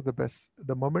longer the best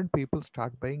the moment people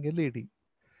start buying LED.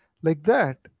 Like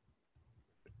that,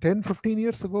 10, 15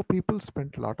 years ago, people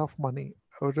spent a lot of money.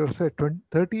 Or to say 20,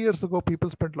 30 years ago, people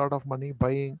spent a lot of money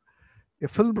buying a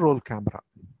film roll camera.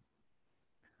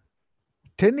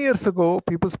 10 years ago,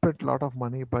 people spent a lot of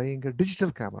money buying a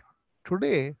digital camera.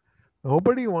 Today,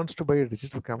 nobody wants to buy a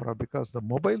digital camera because the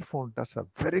mobile phone does a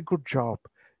very good job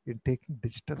in taking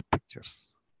digital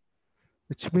pictures,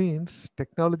 which means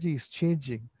technology is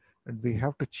changing and we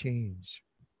have to change.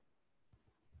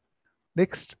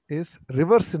 Next is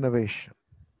reverse innovation.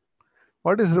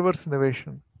 What is reverse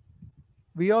innovation?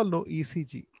 We all know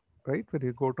ECG, right? When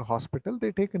you go to hospital,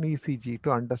 they take an ECG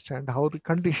to understand how the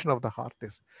condition of the heart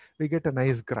is. We get a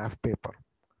nice graph paper.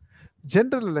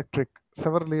 General Electric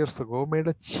several years ago made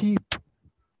a cheap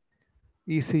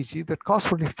ECG that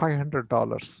cost only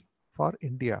 $500 for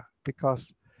India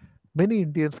because many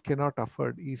Indians cannot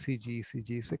afford ECG.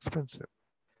 ECG is expensive.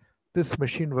 This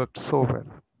machine worked so well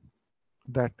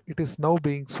that it is now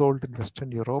being sold in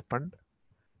Western Europe and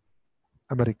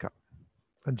America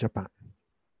and Japan.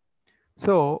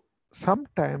 So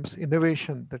sometimes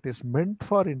innovation that is meant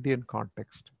for Indian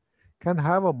context can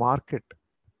have a market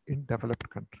in developed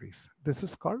countries. This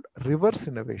is called reverse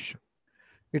innovation.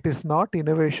 It is not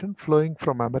innovation flowing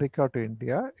from America to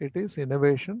India. It is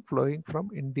innovation flowing from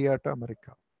India to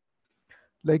America.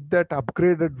 Like that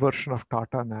upgraded version of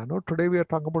Tata Nano. Today we are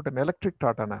talking about an electric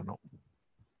Tata Nano.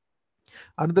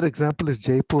 Another example is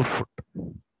Jaipur foot,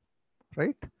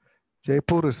 right?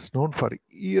 Jaipur is known for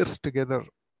years together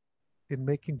in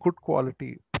making good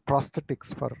quality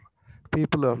prosthetics for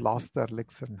people who have lost their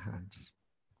legs and hands.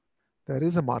 There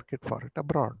is a market for it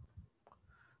abroad.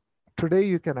 Today,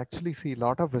 you can actually see a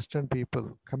lot of Western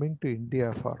people coming to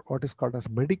India for what is called as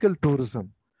medical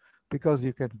tourism because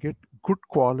you can get good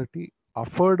quality,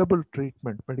 affordable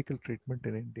treatment, medical treatment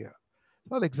in India.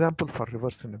 An example for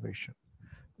reverse innovation.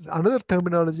 There's another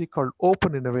terminology called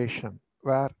open innovation,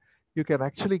 where you can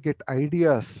actually get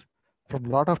ideas from a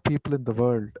lot of people in the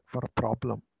world for a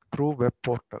problem through web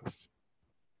portals.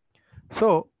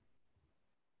 So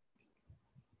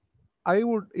I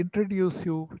would introduce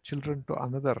you children to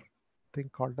another thing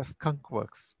called as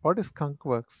Skunkworks. What is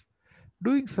Skunkworks?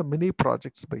 Doing some mini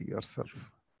projects by yourself.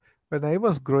 When I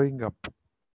was growing up,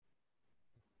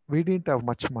 we didn't have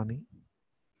much money.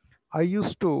 I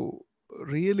used to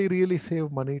really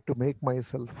save money to make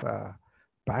myself a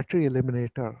battery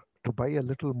eliminator, to buy a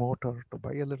little motor, to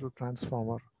buy a little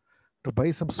transformer, to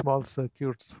buy some small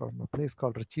circuits from a place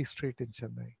called Ritchie Street in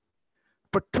Chennai.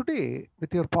 But today,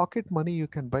 with your pocket money, you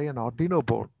can buy an Arduino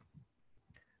board.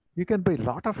 You can buy a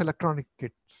lot of electronic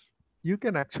kits. You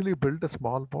can actually build a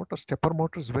small motor. Stepper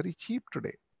motor is very cheap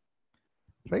today,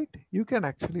 right? You can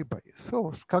actually buy.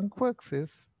 So Skunkworks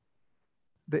is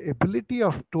the ability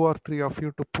of 2 or 3 of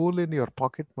you to pool in your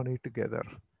pocket money together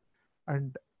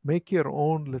and make your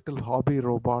own little hobby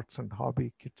robots and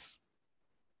hobby kits.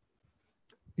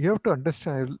 You have to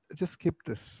understand, I'll just skip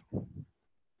this.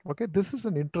 Okay, this is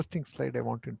an interesting slide I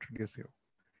want to introduce you.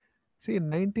 See, in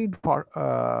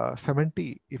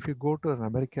 1970, if you go to an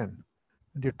American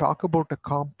and you talk about a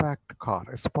compact car,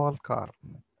 a small car,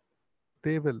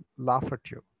 they will laugh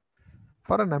at you.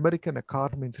 For an American, a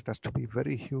car means it has to be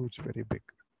very huge, very big.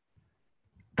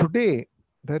 Today,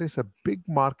 there is a big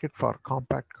market for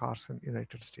compact cars in the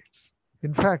United States.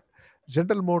 In fact,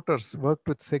 General Motors worked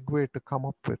with Segway to come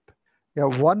up with a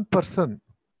one-person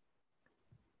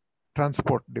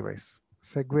transport device,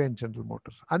 Segway and General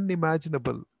Motors,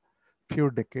 unimaginable few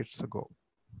decades ago.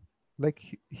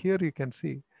 Like here you can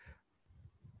see,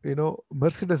 you know,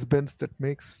 Mercedes-Benz that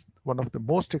makes one of the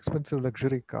most expensive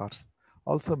luxury cars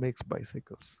also makes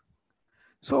bicycles.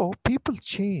 So people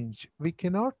change. We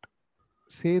cannot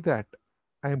say that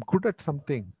I am good at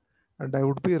something and I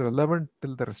would be relevant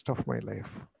till the rest of my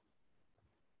life.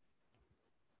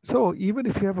 So even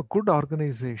if you have a good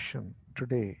organization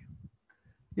today,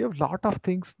 you have a lot of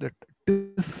things that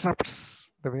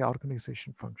disrupts the way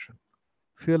organization function.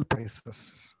 Fuel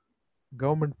prices,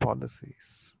 government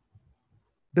policies,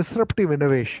 disruptive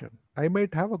innovation. I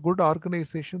might have a good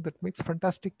organization that makes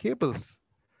fantastic cables,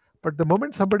 but the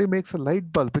moment somebody makes a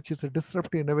light bulb, which is a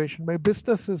disruptive innovation, my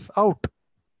business is out.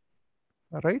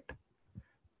 All right?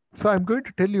 So I'm going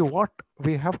to tell you what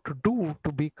we have to do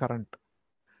to be current.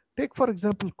 Take, for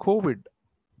example, COVID.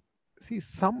 See,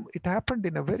 it happened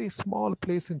in a very small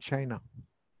place in China,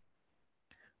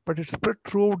 but it spread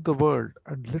throughout the world,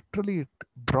 and literally it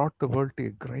brought the world to a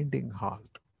grinding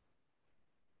halt.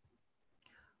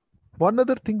 One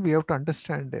other thing we have to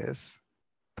understand is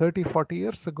 30, 40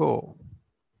 years ago,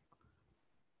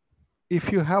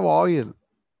 if you have oil,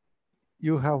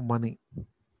 you have money.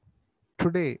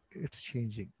 Today, it's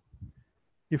changing.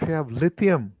 If you have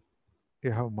lithium,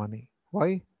 you have money.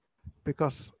 Why?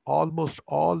 Because almost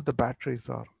all the batteries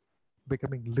are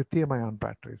becoming lithium-ion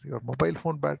batteries. Your mobile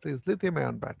phone battery is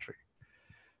lithium-ion battery.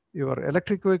 Your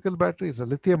electric vehicle battery is a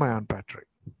lithium-ion battery,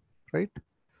 right?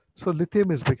 So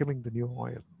lithium is becoming the new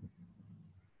oil.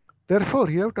 Therefore,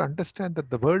 you have to understand that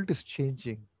the world is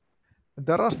changing. And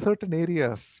there are certain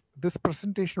areas, this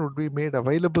presentation would be made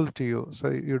available to you, so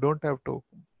you don't have to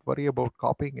worry about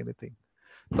copying anything.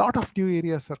 A lot of new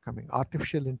areas are coming.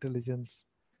 Artificial intelligence,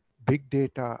 big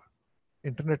data,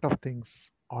 Internet of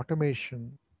Things,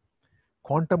 automation,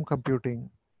 quantum computing,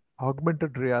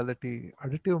 augmented reality,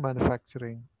 additive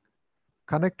manufacturing,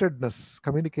 connectedness,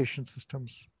 communication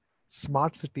systems,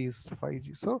 smart cities,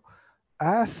 5G. So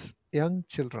as young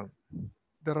children,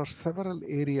 there are several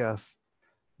areas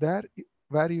there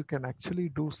where you can actually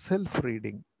do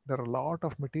self-reading. There are a lot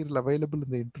of material available in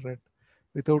the internet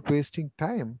without wasting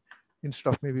time.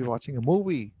 Instead of maybe watching a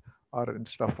movie, or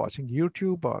instead of watching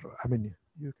YouTube, or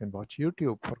you can watch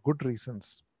YouTube for good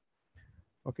reasons.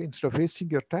 Okay, instead of wasting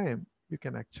your time, you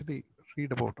can actually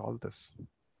read about all this.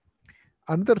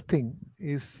 Another thing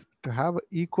is to have an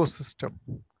ecosystem.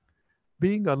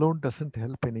 Being alone doesn't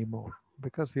help anymore,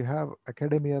 because you have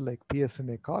academia like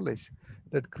PSNA College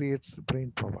that creates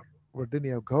brain power. But then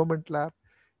you have government lab,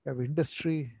 you have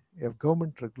industry, you have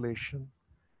government regulation.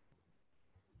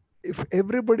 If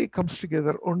everybody comes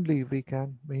together, only we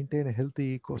can maintain a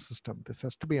healthy ecosystem. This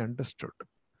has to be understood.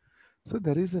 So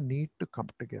there is a need to come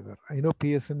together. I know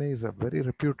PSNA is a very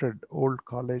reputed old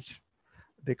college.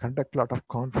 They conduct a lot of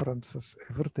conferences,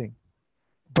 everything.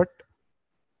 But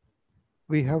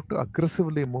we have to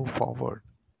aggressively move forward,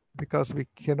 because we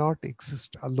cannot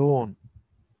exist alone.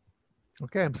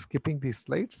 Okay, I'm skipping these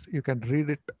slides. You can read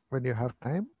it when you have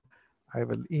time. I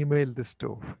will email this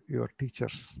to your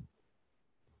teachers.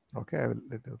 Okay, I will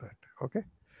do that. Okay,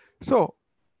 so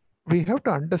we have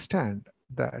to understand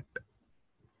that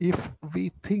if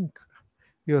we think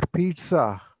your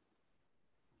pizza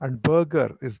and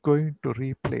burger is going to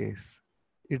replace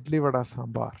idli vada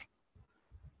sambar,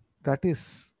 that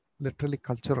is literally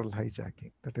cultural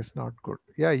hijacking. That is not good.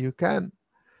 Yeah, you can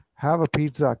have a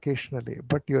pizza occasionally,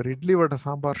 but your idli vada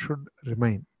sambar should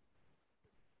remain.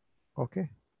 Okay.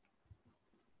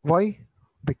 Why?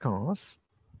 Because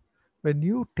when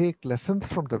you take lessons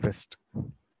from the West,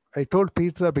 I told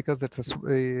pizza because that's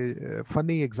a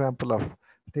funny example of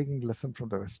taking lesson from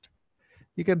the West.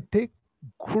 You can take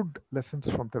good lessons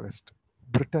from the West.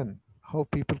 Britain, how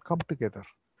people come together.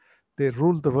 They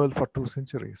ruled the world for 2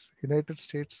 centuries. United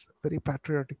States, very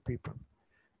patriotic people.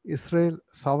 Israel,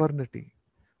 sovereignty.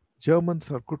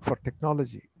 Germans are good for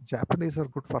technology. Japanese are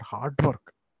good for hard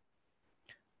work.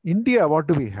 India, what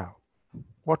do we have?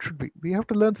 What should we? We have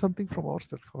to learn something from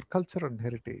ourselves, our culture and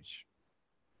heritage.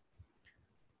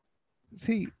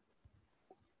 See,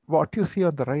 what you see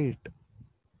on the right,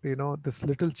 this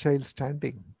little child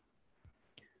standing,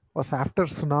 was after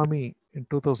tsunami in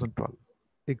 2012.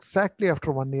 Exactly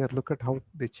after 1 year, look at how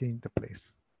they changed the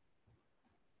place.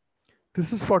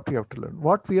 This is what we have to learn.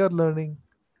 What we are learning?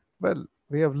 Well,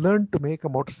 we have learned to make a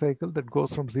motorcycle that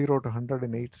goes from 0 to 100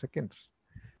 in 8 seconds.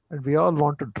 And we all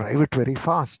want to drive it very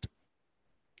fast.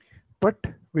 But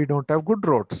we don't have good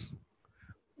roads.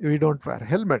 We don't wear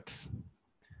helmets.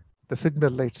 The signal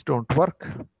lights don't work.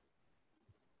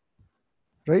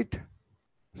 Right?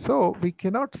 So we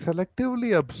cannot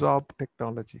selectively absorb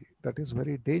technology. That is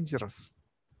very dangerous.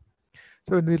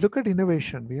 So when we look at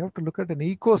innovation, we have to look at an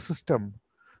ecosystem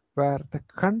where the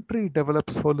country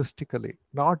develops holistically,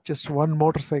 not just one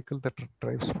motorcycle that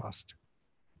drives fast.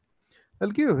 I'll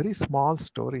give you a very small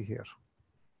story here.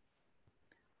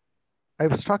 I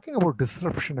was talking about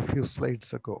disruption a few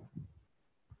slides ago.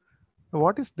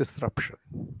 What is disruption?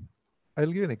 I'll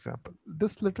give you an example.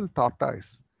 This little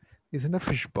tortoise is in a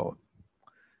fish bowl.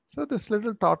 So this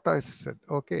little tortoise said,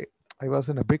 okay, I was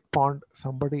in a big pond.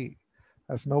 Somebody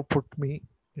has now put me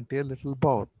into a little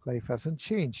bowl. Life hasn't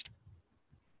changed.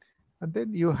 And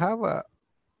then you have a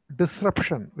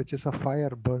disruption, which is a fire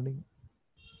burning.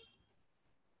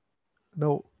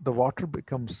 Now the water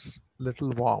becomes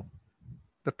little warm.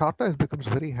 The tortoise becomes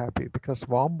very happy because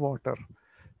warm water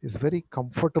is very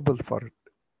comfortable for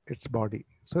its body.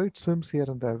 So it swims here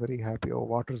and there very happy. Oh,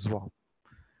 water is warm.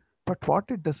 But what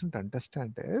it doesn't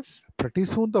understand is pretty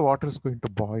soon the water is going to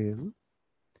boil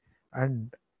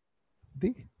and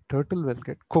the turtle will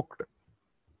get cooked.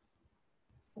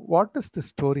 What does this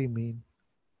story mean?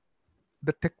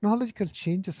 The technological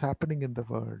changes happening in the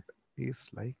world is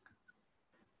like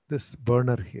this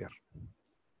burner here.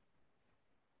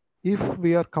 If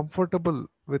we are comfortable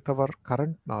with our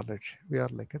current knowledge, we are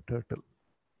like a turtle.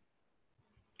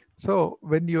 So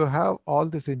when you have all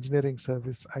this engineering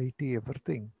service, IT,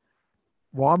 everything,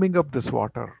 warming up this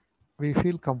water, we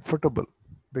feel comfortable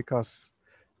because,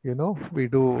 you know, we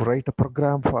do write a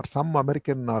program for some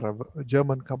American or a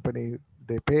German company,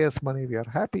 they pay us money, we are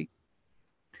happy.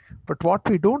 But what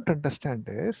we don't understand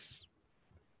is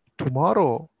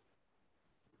tomorrow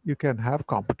you can have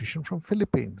competition from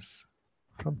Philippines,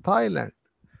 from Thailand,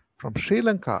 from Sri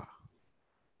Lanka,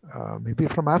 maybe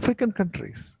from African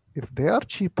countries. If they are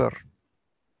cheaper,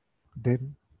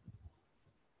 then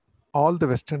all the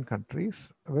Western countries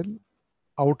will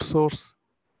outsource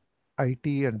IT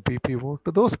and BPO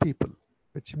to those people,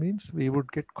 which means we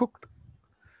would get cooked.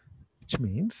 Which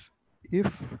means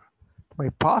if my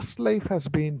past life has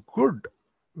been good,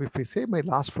 if we say my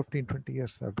last 15, 20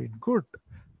 years have been good,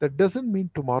 that doesn't mean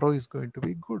tomorrow is going to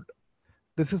be good.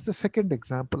 This is the second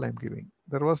example I'm giving.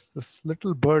 There was this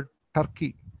little bird,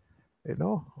 turkey, you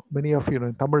know, many of you know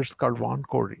in Tamil it's called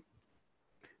Vankori.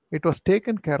 It was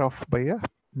taken care of by a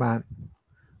man.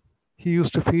 He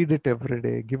used to feed it every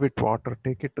day, give it water,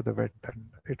 take it to the vet, and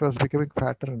it was becoming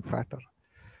fatter and fatter.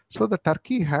 So the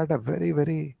turkey had a very,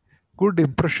 very good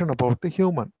impression about the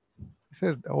human. He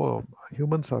said, oh,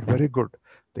 humans are very good.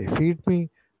 They feed me,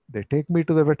 they take me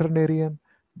to the veterinarian,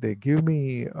 they give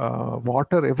me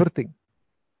water, everything.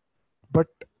 But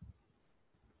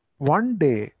one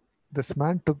day, this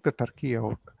man took the turkey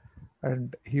out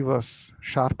and he was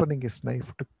sharpening his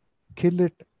knife to kill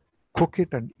it, cook it,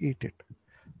 and eat it.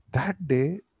 That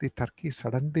day, the turkey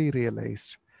suddenly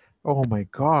realized, oh my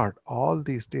God, all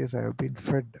these days I have been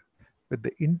fed with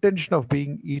the intention of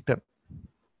being eaten.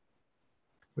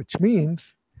 Which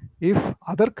means if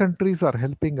other countries are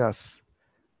helping us,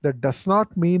 that does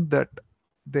not mean that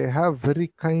they have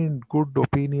very kind, good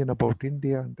opinion about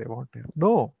India and they want to.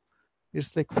 No,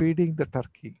 it's like feeding the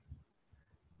turkey.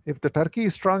 If the turkey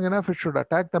is strong enough, it should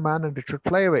attack the man and it should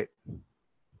fly away.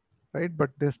 Right?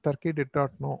 But this turkey did not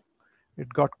know. It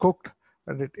got cooked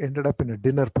and it ended up in a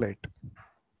dinner plate.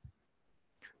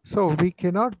 So we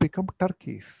cannot become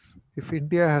turkeys. If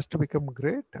India has to become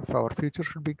great, if our future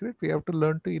should be great, we have to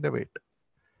learn to innovate.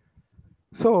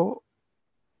 So,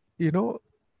 you know,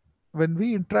 when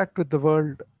we interact with the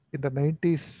world in the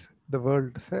 90s, the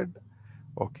world said,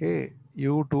 okay,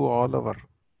 you do all our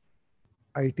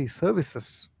IT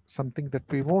services, something that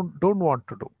we don't want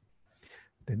to do.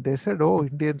 Then they said, oh,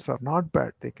 Indians are not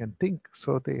bad. They can think.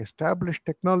 So they established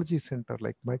technology center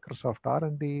like Microsoft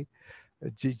R&D,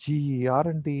 GE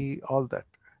R&D, all that.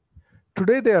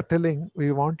 Today they are telling,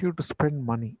 we want you to spend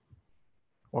money.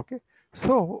 Okay.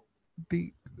 So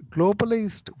the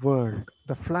globalized world,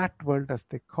 the flat world as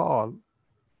they call,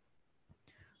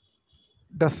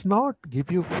 does not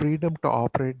give you freedom to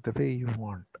operate the way you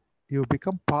want. You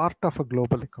become part of a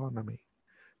global economy.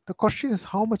 The question is,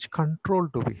 how much control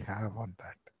do we have on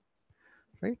that?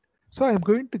 Right? So I'm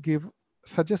going to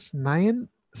suggest 9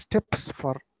 steps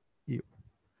for you.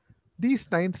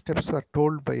 These 9 steps were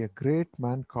told by a great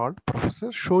man called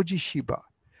Professor Shoji Shiba.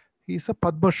 He is a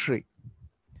Padma Shri.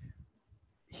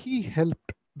 He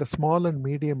helped the small and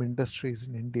medium industries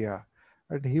in India,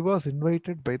 and he was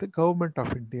invited by the government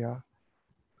of India,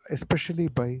 especially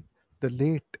by the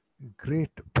late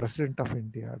great President of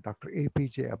India, Dr.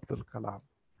 APJ Abdul Kalam.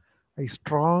 I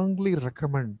strongly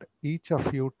recommend each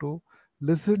of you to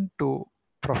listen to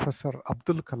Professor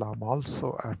Abdul Kalam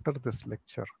also after this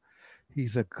lecture.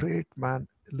 He's a great man.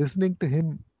 Listening to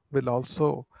him will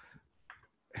also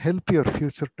help your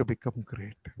future to become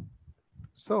great.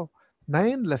 So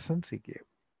 9 lessons he gave.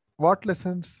 What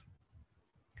lessons?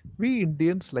 We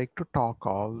Indians like to talk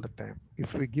all the time.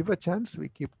 If we give a chance, we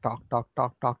keep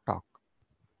talk.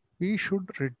 We should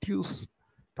reduce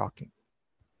talking.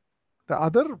 The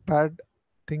other bad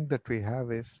thing that we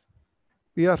have is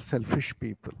we are selfish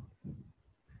people.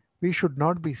 We should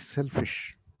not be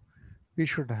selfish. We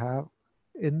should have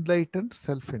enlightened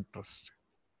self-interest.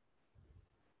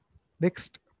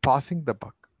 Next, passing the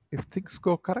buck. If things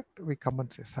go correct, we come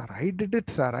and say, sir, I did it,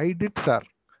 sir, I did, sir.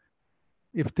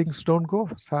 If things don't go,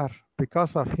 sir,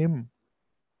 because of him,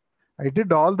 I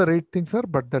did all the right things, sir,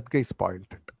 but that guy spoiled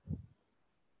it.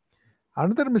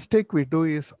 Another mistake we do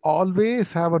is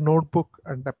always have a notebook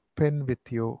and a pen with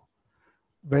you.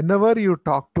 Whenever you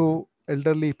talk to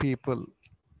elderly people,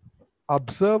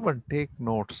 observe and take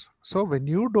notes. So when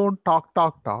you don't talk,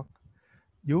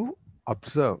 you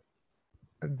observe.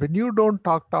 And when you don't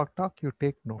talk, you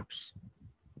take notes.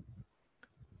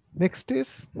 Next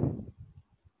is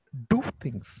do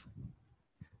things.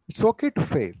 It's okay to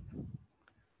fail.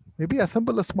 Maybe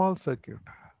assemble a small circuit,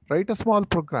 write a small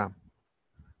program,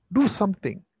 do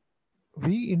something.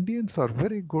 We Indians are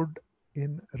very good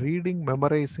in reading,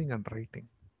 memorizing, and writing.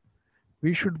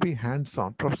 We should be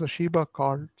hands-on. Professor Shiba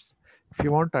calls, if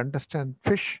you want to understand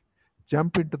fish,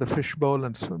 jump into the fish bowl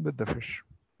and swim with the fish.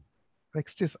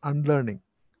 Next is unlearning.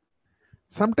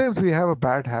 Sometimes we have a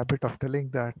bad habit of telling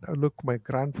that, look, my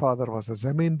grandfather was a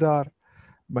zamindar,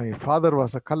 my father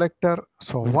was a collector,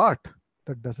 so what?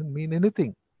 That doesn't mean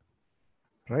anything,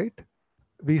 right?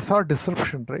 We saw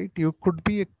disruption, right? You could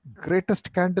be a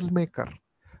greatest candle maker,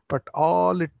 but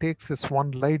all it takes is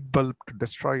one light bulb to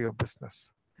destroy your business.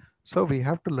 So we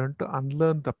have to learn to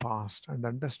unlearn the past and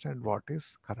understand what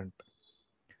is current.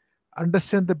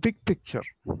 Understand the big picture.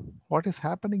 What is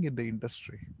happening in the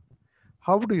industry?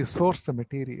 How do you source the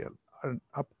material? And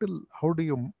up till how do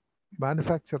you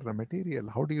manufacture the material?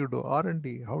 How do you do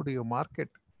R&D? How do you market?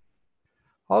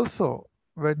 Also,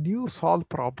 when you solve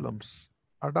problems,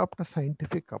 adopt a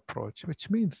scientific approach,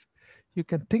 which means you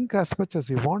can think as much as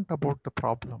you want about the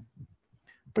problem,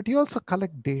 but you also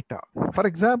collect data. For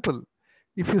example,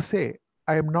 if you say,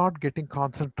 I am not getting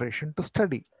concentration to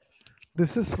study,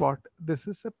 this is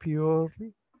a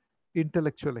purely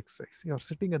intellectual exercise. You're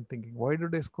sitting and thinking, why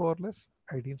did I score less?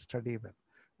 I didn't study well.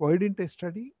 Why didn't I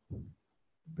study?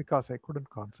 Because I couldn't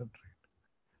concentrate.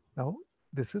 Now,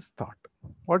 this is thought.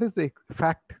 What is the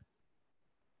fact?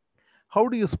 How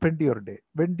do you spend your day?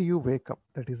 When do you wake up?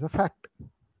 That is a fact.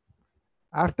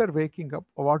 After waking up,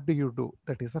 what do you do?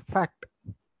 That is a fact.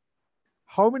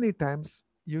 How many times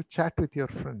you chat with your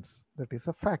friends? That is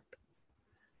a fact.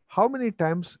 How many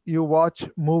times you watch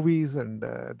movies and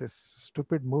this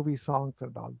stupid movie songs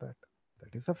and all that?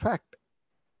 That is a fact.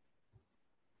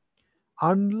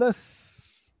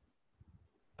 Unless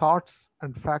thoughts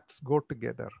and facts go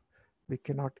together, we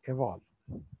cannot evolve.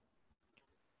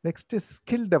 Next is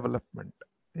skill development.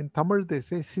 In Tamil, they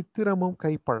say, Sithiramum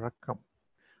kai palakkam.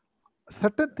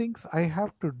 Certain things I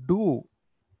have to do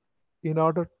in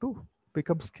order to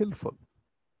become skillful.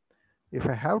 If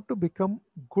I have to become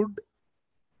good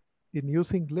in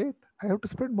using lathe, I have to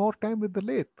spend more time with the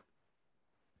lathe.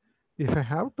 If I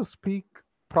have to speak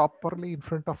properly in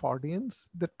front of audience,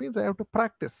 that means I have to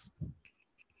practice.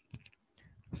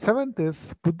 Seventh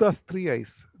is Buddha's 3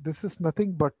 eyes. This is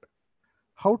nothing but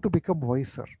how to become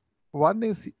wiser. One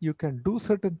is you can do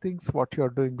certain things what you are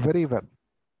doing very well.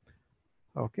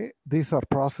 Okay, these are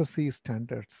processes,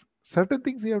 standards. Certain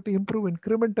things you have to improve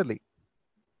incrementally.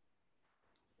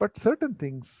 But certain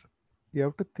things you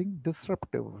have to think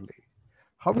disruptively.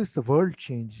 How is the world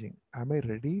changing? Am I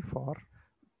ready for,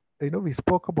 we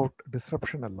spoke about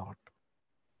disruption a lot.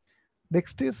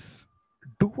 Next is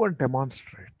do and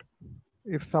demonstrate.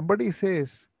 If somebody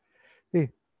says, hey,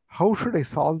 how should I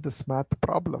solve this math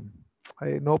problem?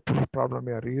 I know problem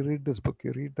here. You read this book,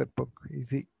 you read that book,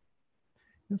 easy.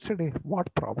 Instead, hey,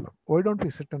 what problem? Why don't we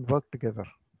sit and work together?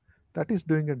 That is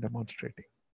doing and demonstrating.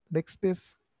 Next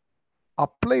is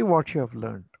apply what you have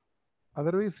learned.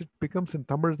 Otherwise, it becomes, in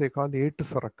Tamil, they call it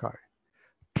Sarakai.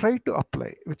 Try to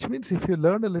apply, which means if you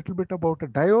learn a little bit about a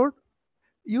diode,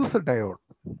 use a diode.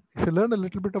 If you learn a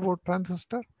little bit about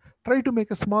transistor, try to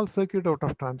make a small circuit out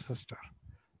of transistor.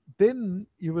 Then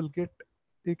you will get,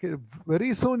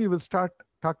 very soon you will start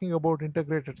talking about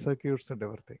integrated circuits and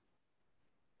everything.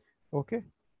 Okay.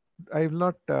 I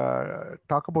will not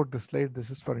talk about this slide. This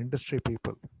is for industry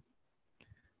people.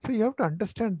 So you have to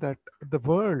understand that the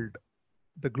world,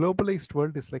 the globalized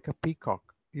world is like a peacock.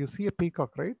 You see a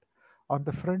peacock, right? On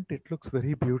the front, it looks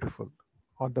very beautiful.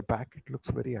 On the back, it looks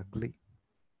very ugly.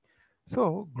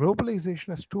 So globalization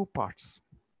has two parts.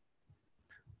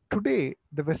 Today,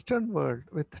 the Western world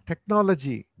with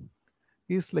technology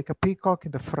is like a peacock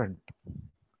in the front.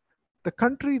 The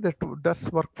country that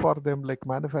does work for them, like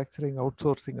manufacturing,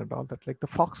 outsourcing and all that, like the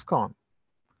Foxconn,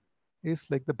 is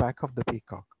like the back of the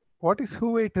peacock. What is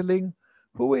Huawei telling?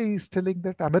 Who is telling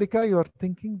that? America, you are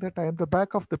thinking that I am the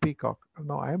back of the peacock.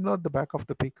 No, I am not the back of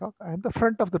the peacock. I am the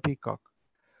front of the peacock.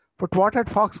 But what had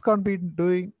Foxconn been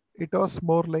doing? It was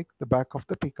more like the back of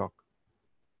the peacock.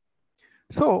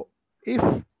 So if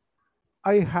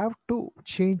I have to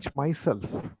change myself,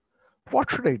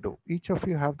 what should I do? Each of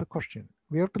you have the question.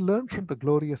 We have to learn from the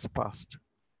glorious past.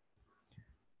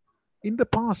 In the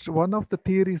past, one of the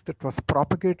theories that was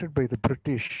propagated by the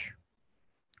British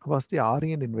was the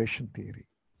Aryan invasion theory.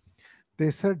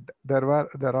 They said there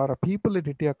are a people in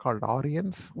India called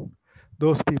Aryans.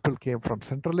 Those people came from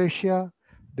Central Asia.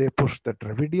 They pushed the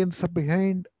Dravidians up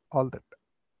behind, all that.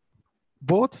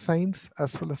 Both science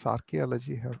as well as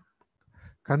archaeology have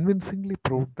convincingly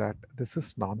proved that this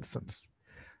is nonsense.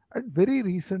 And very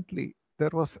recently, there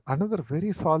was another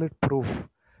very solid proof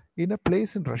in a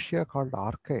place in Russia called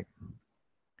Archive.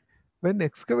 When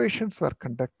excavations were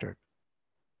conducted,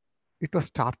 it was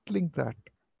startling that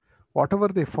whatever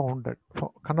they found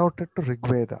connoted to Rig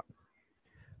Veda.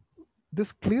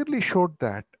 This clearly showed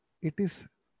that it is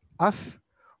us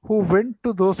who went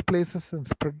to those places and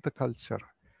spread the culture.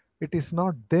 It is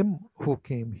not them who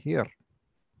came here.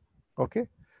 Okay,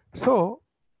 so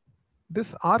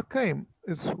this archive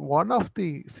is one of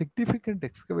the significant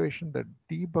excavations that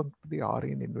debunked the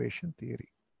Aryan invasion theory.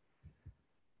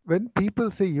 When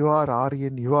people say you are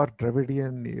Aryan, you are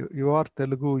Dravidian, you are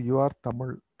Telugu, you are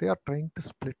Tamil, they are trying to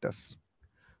split us.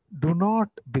 Do not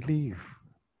believe.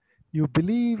 You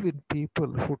believe in people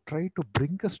who try to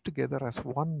bring us together as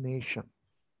one nation.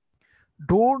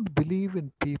 Don't believe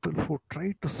in people who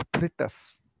try to split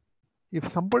us. If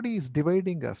somebody is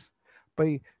dividing us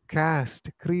by caste,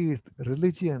 creed,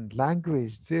 religion,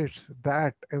 language, this,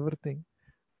 that, everything,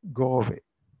 go away.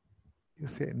 You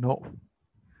say, no,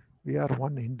 we are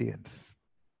one Indians.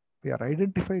 We are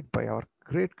identified by our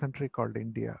great country called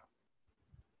India.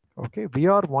 Okay, we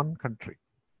are one country.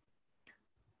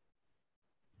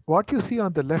 What you see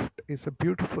on the left is a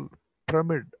beautiful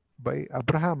pyramid by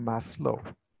Abraham Maslow,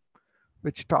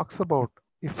 which talks about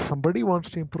if somebody wants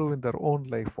to improve in their own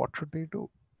life, what should they do?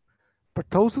 But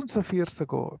thousands of years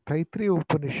ago, Taittiriya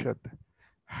Upanishad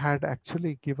had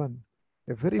actually given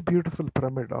a very beautiful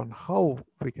pyramid on how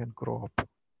we can grow up.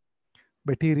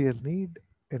 Material need,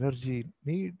 energy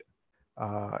need,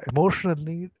 emotional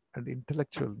need, and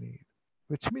intellectual need,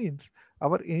 which means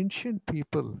our ancient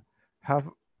people have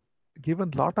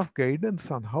given a lot of guidance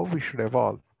on how we should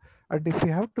evolve. And if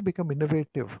we have to become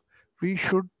innovative, we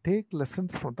should take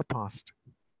lessons from the past.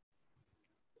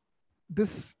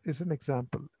 This is an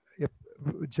example.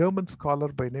 A German scholar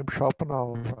by name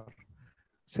Schopenhauer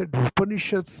said,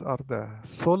 Upanishads are the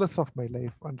solace of my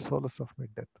life and solace of my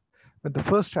death. When the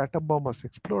first atom bomb was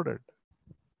exploded,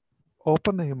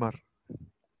 Oppenheimer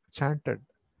chanted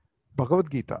Bhagavad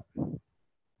Gita.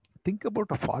 Think about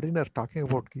a foreigner talking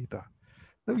about Gita.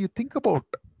 Now you think about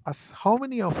us, how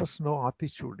many of us know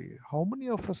Atichudi? How many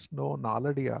of us know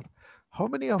Naladiyar? How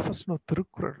many of us know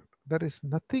Tirukkural? There is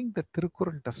nothing that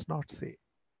Tirukkural does not say.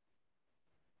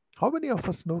 How many of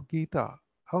us know Gita?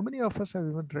 How many of us have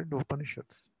even read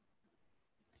Upanishads?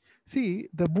 See,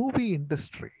 the movie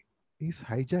industry is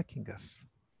hijacking us.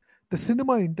 The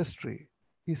cinema industry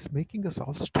is making us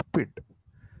all stupid.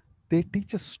 They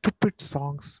teach us stupid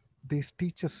songs. They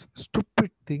teach us stupid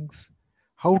things.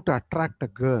 How to attract a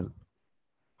girl.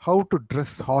 How to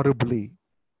dress horribly.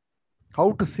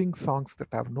 How to sing songs that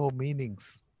have no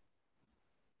meanings.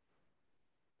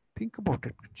 Think about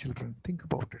it, children. Think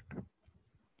about it.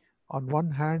 On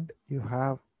one hand, you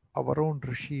have our own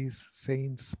rishis,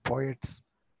 saints, poets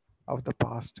of the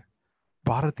past.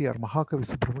 Bharatiyar, Mahakavi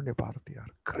Subramanya Bharatiyar,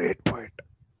 great poet.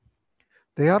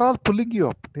 They are all pulling you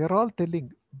up. They are all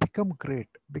telling, become great,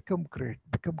 become great,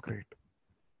 become great.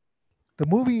 The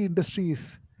movie industry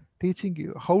is teaching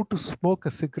you how to smoke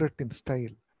a cigarette in style,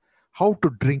 how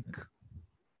to drink.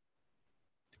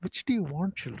 Which do you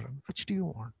want, children? Which do you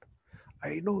want?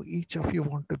 I know each of you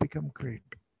want to become great.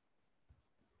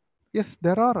 Yes,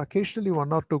 there are occasionally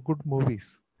one or two good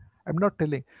movies. I'm not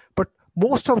telling, but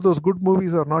most of those good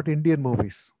movies are not Indian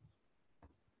movies.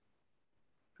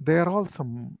 They are all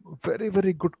some very,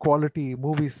 very good quality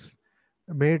movies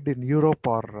made in Europe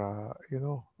or,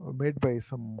 made by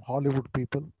some Hollywood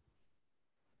people.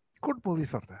 Good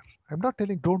movies are there. I'm not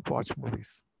telling don't watch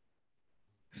movies.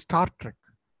 Star Trek,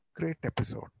 great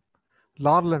episode.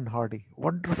 Laurel and Hardy,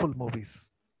 wonderful movies.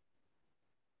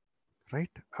 Right?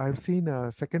 I've seen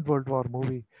a Second World War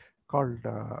movie called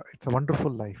It's a Wonderful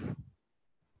Life.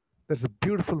 There's a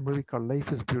beautiful movie called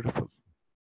Life is Beautiful.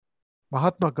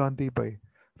 Mahatma Gandhi by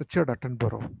Richard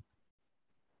Attenborough.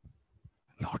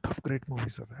 A lot of great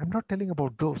movies are there. I'm not telling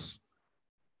about those.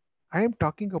 I am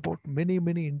talking about many,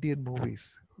 many Indian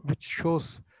movies which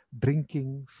shows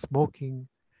drinking, smoking.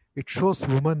 It shows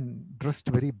women dressed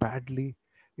very badly.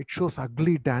 It shows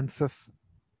ugly dances.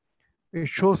 It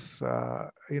shows,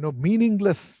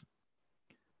 meaningless.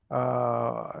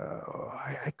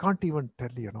 I can't even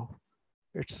tell,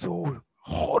 It's so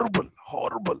horrible,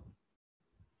 horrible.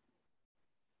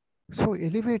 So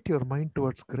elevate your mind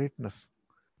towards greatness.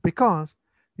 Because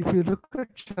if you look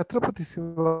at Chhatrapati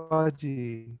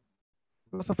Shivaji,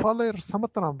 he was a follower of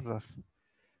Samat Ramdas.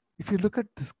 If you look at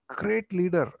this great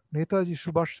leader, Netaji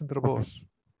Subhash Chandra Bose,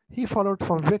 he followed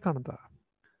Swami Vivekananda.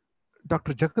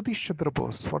 Dr. Jagadish Chandra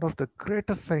Bose, one of the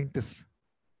greatest scientists,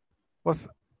 was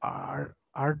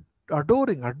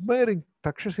admiring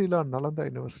Takshashila and Nalanda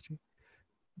University.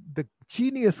 The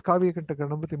genius Kavyakanta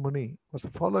Ganapati Muni was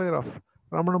a follower of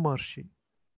Ramana Maharshi.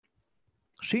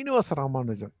 Srinivasa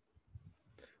Ramanujan,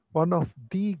 one of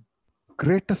the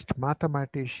greatest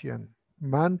mathematician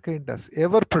mankind has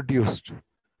ever produced,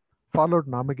 followed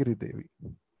Namagiri Devi.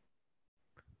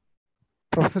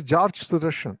 Professor George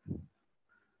Sudarshan,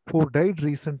 who died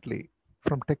recently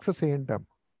from Texas A&M,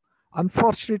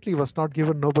 unfortunately was not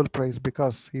given Nobel Prize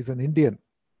because he's an Indian.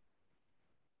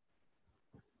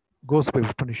 Goes by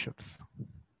Upanishads.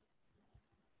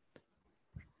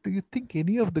 Do you think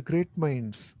any of the great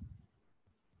minds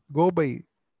go by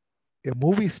a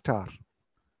movie star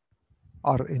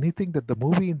or anything that the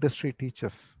movie industry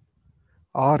teaches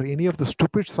or any of the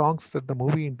stupid songs that the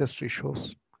movie industry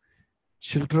shows?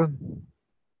 Children,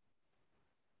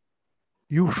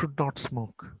 you should not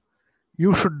smoke.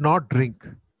 You should not drink.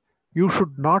 You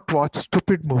should not watch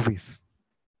stupid movies.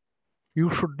 You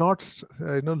should not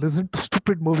listen to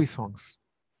stupid movie songs.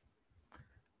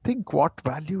 Think what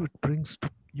value it brings to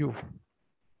you.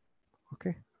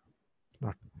 Okay?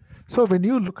 Not. So when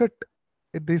you look at,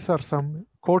 these are some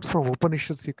quotes from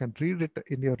Upanishads, you can read it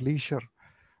in your leisure.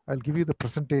 I'll give you the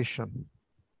presentation.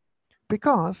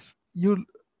 Because if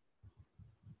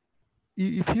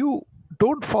you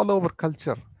don't follow our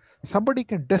culture, somebody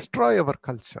can destroy our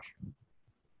culture.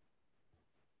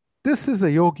 This is a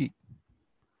yogi.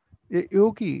 A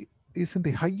yogi is in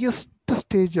the highest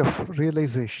stage of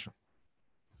realization.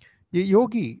 A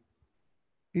yogi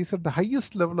is at the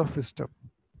highest level of wisdom.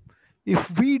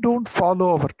 If we don't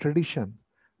follow our tradition,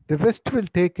 the West will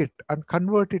take it and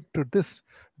convert it to this.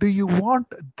 Do you want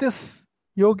this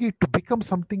yogi to become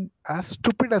something as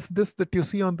stupid as this that you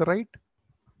see on the right?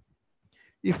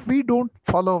 If we don't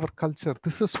follow our culture,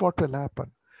 this is what will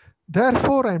happen.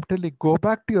 Therefore, I'm telling, go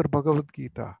back to your Bhagavad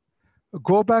Gita.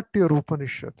 Go back to your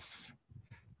Upanishads.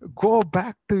 Go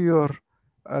back to your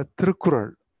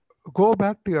Tirukkural. Go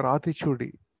back to your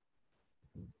Atichudi.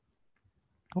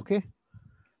 Okay?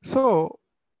 So,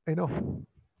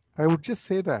 I would just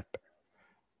say that,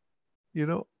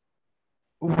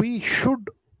 we should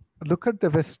look at the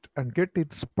West and get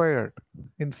inspired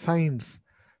in science,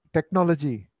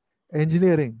 technology,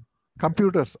 engineering,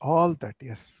 computers, all that,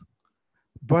 yes.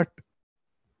 But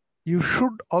you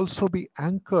should also be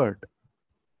anchored,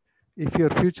 if your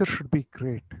future should be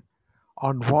great,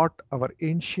 on what our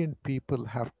ancient people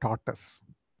have taught us.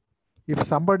 If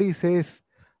somebody says,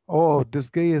 oh, this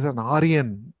guy is an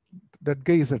Aryan, that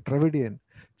guy is a Dravidian,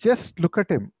 just look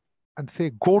at him and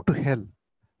say, go to hell.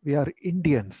 We are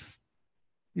Indians.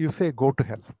 You say, go to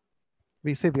hell.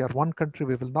 We say, we are one country.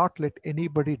 We will not let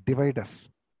anybody divide us.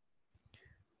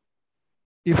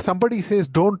 If somebody says,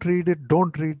 don't read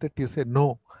it, you say,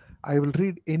 no, I will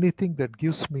read anything that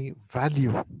gives me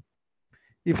value.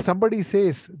 If somebody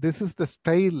says, this is the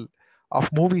style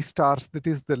of movie stars, that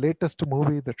is the latest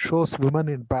movie that shows women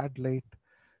in bad light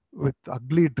with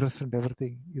ugly dress and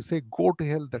everything, you say, go to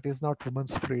hell, that is not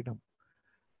women's freedom.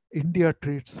 India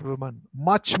treats women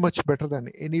much, much better than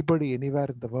anybody anywhere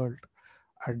in the world.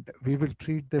 And we will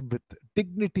treat them with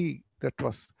dignity that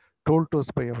was told to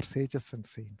us by our sages and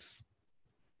saints.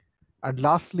 And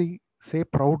lastly, say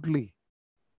proudly,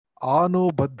 Ano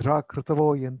Badra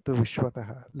Kritavo Yantu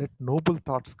Vishwataha. Let noble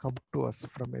thoughts come to us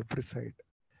from every side.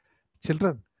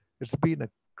 Children, it's been a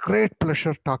great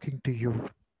pleasure talking to you.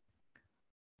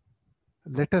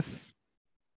 Let us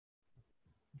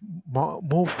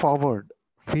move forward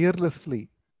fearlessly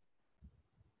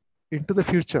into the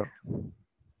future.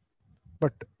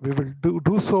 But we will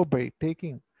do so by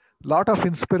taking a lot of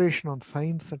inspiration on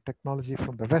science and technology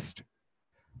from the West,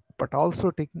 but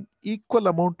also taking equal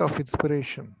amount of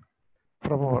inspiration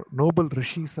from our noble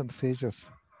rishis and sages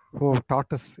who have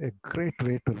taught us a great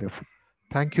way to live.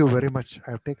 Thank you very much.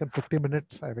 I have taken 50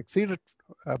 minutes. I have exceeded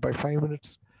by 5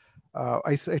 minutes.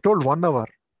 I told 1 hour,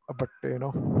 but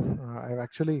I've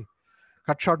actually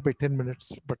cut short by 10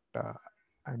 minutes. But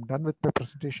I'm done with my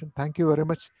presentation. Thank you very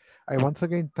much. I once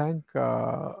again thank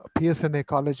PSNA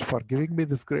College for giving me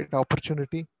this great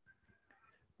opportunity.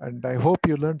 And I hope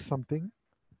you learned something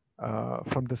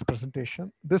from this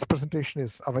presentation. This presentation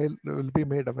will be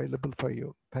made available for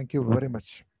you. Thank you very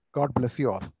much. God bless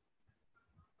you all.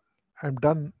 I'm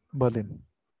done, Merlin.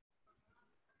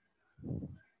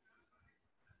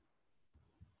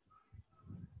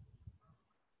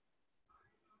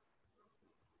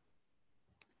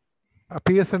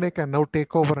 PSNA can now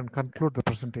take over and conclude the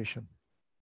presentation.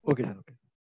 Okay, sir. Okay.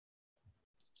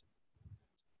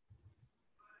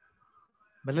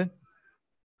 Merlin?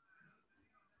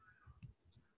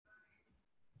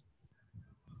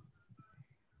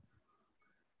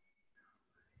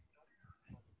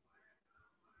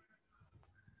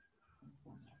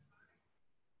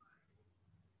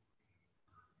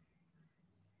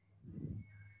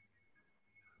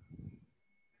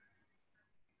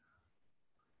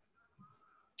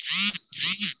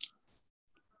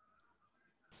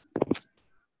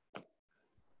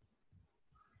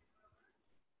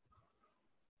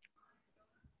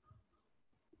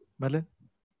 Merlin?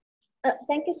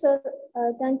 Thank you, sir.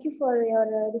 Thank you for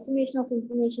your dissemination of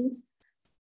information.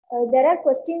 There are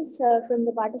questions from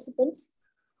the participants.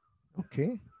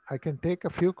 Okay, I can take a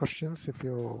few questions if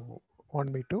you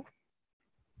want me to.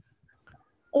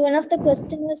 One of the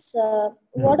questions is,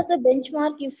 what is the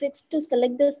benchmark you fixed to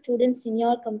select the students in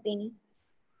your company?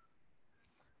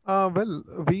 Well,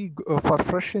 for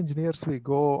fresh engineers, we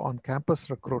go on campus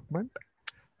recruitment.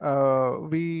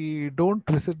 We don't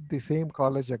visit the same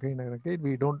college again and again.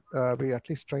 We don't. We at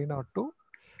least try not to.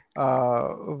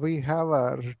 We have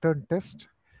a written test.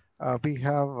 We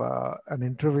have an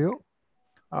interview.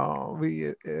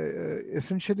 We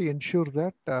essentially ensure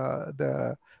that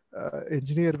the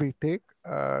engineer we take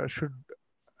should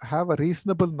have a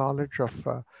reasonable knowledge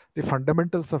of the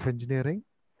fundamentals of engineering.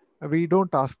 We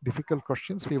don't ask difficult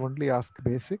questions. We only ask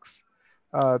basics.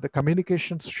 The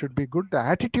communications should be good. The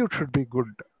attitude should be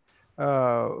good.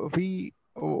 We,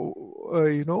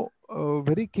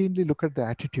 very keenly look at the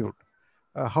attitude.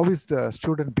 How is the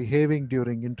student behaving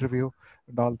during interview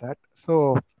and all that.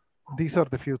 So these are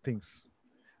the few things.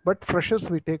 But freshers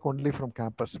we take only from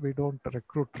campus. We don't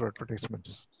recruit through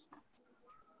advertisements.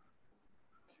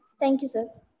 Thank you, sir.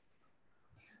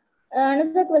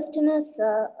 Another question is,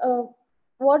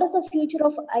 what is the future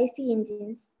of IC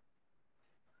engines?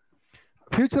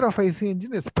 Future of IC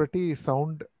engine is pretty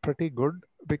sound, pretty good,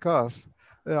 because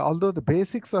although the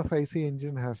basics of IC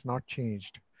engine has not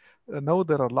changed, now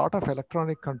there are a lot of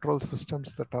electronic control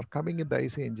systems that are coming in the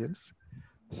IC engines.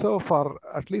 So for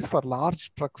at least for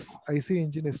large trucks, IC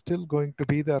engine is still going to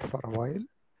be there for a while.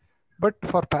 But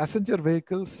for passenger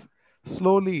vehicles,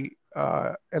 slowly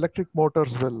electric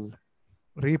motors will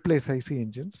replace IC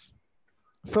engines.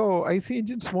 So IC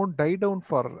engines won't die down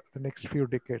for the next few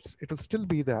decades. It will still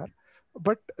be there.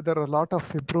 But there are a lot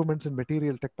of improvements in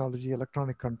material technology,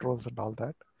 electronic controls and all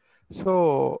that.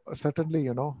 So certainly,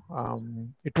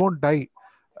 it won't die,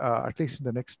 at least in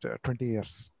the next 20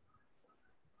 years.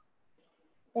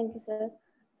 Thank you, sir.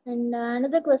 And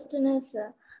another question is,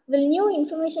 will new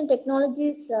information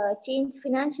technologies change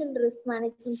financial risk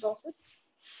management process?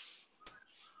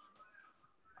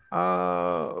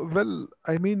 Well,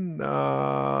 I mean,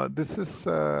 this is,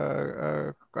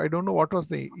 I don't know what was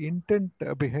the intent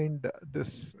behind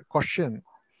this question.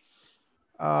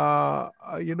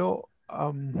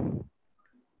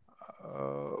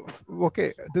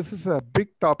 Okay, this is a big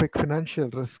topic, financial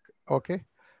risk. Okay.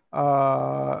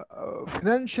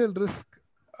 Financial risk,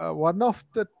 one of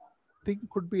the thing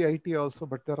could be IT also,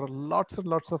 but there are lots and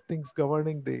lots of things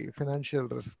governing the financial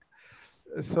risk.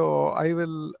 So I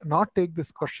will not take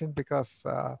this question because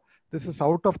this is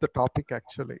out of the topic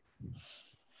actually.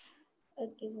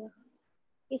 Okay, sir.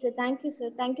 Okay, sir. Thank you, sir.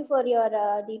 Thank you for your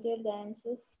detailed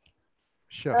answers.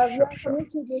 Sure, We sure, are sure. coming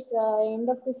to this end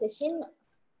of the session.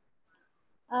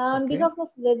 On behalf of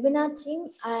webinar team,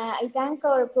 I thank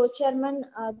our pro-chairman,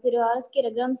 Thiru R.S.K.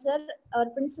 Raghram sir, our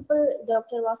principal,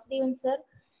 Dr. Vasudevan sir,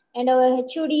 and our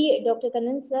HOD, Dr.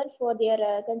 Kannan sir, for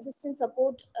their consistent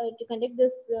support to conduct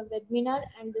this webinar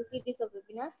and the series of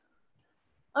webinars.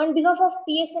 On behalf of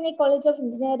PSNA College of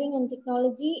Engineering and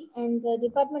Technology and the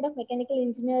Department of Mechanical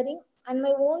Engineering, on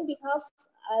my own behalf,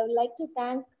 I would like to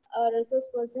thank our resource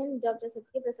person, Dr.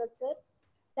 Satya Prasad sir.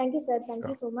 Thank you, sir. Thank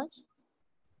you so much.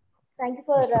 Thank you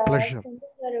for spending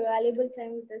your valuable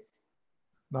time with us.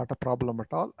 Not a problem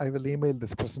at all. I will email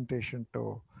this presentation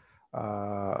to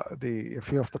a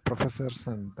few of the professors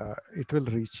and it will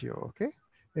reach you, okay?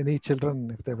 Any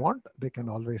children, if they want, they can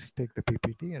always take the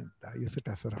PPT and use it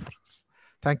as a reference.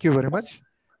 Thank you very much.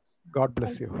 God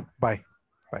bless you. Bye.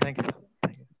 Bye. Thank you.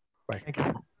 Bye. Thank you.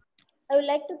 I would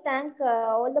like to thank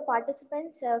all the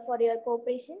participants for your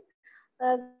cooperation.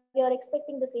 We are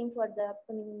expecting the same for the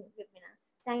upcoming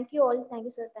webinars. Thank you all. Thank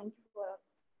you, sir. Thank you for all.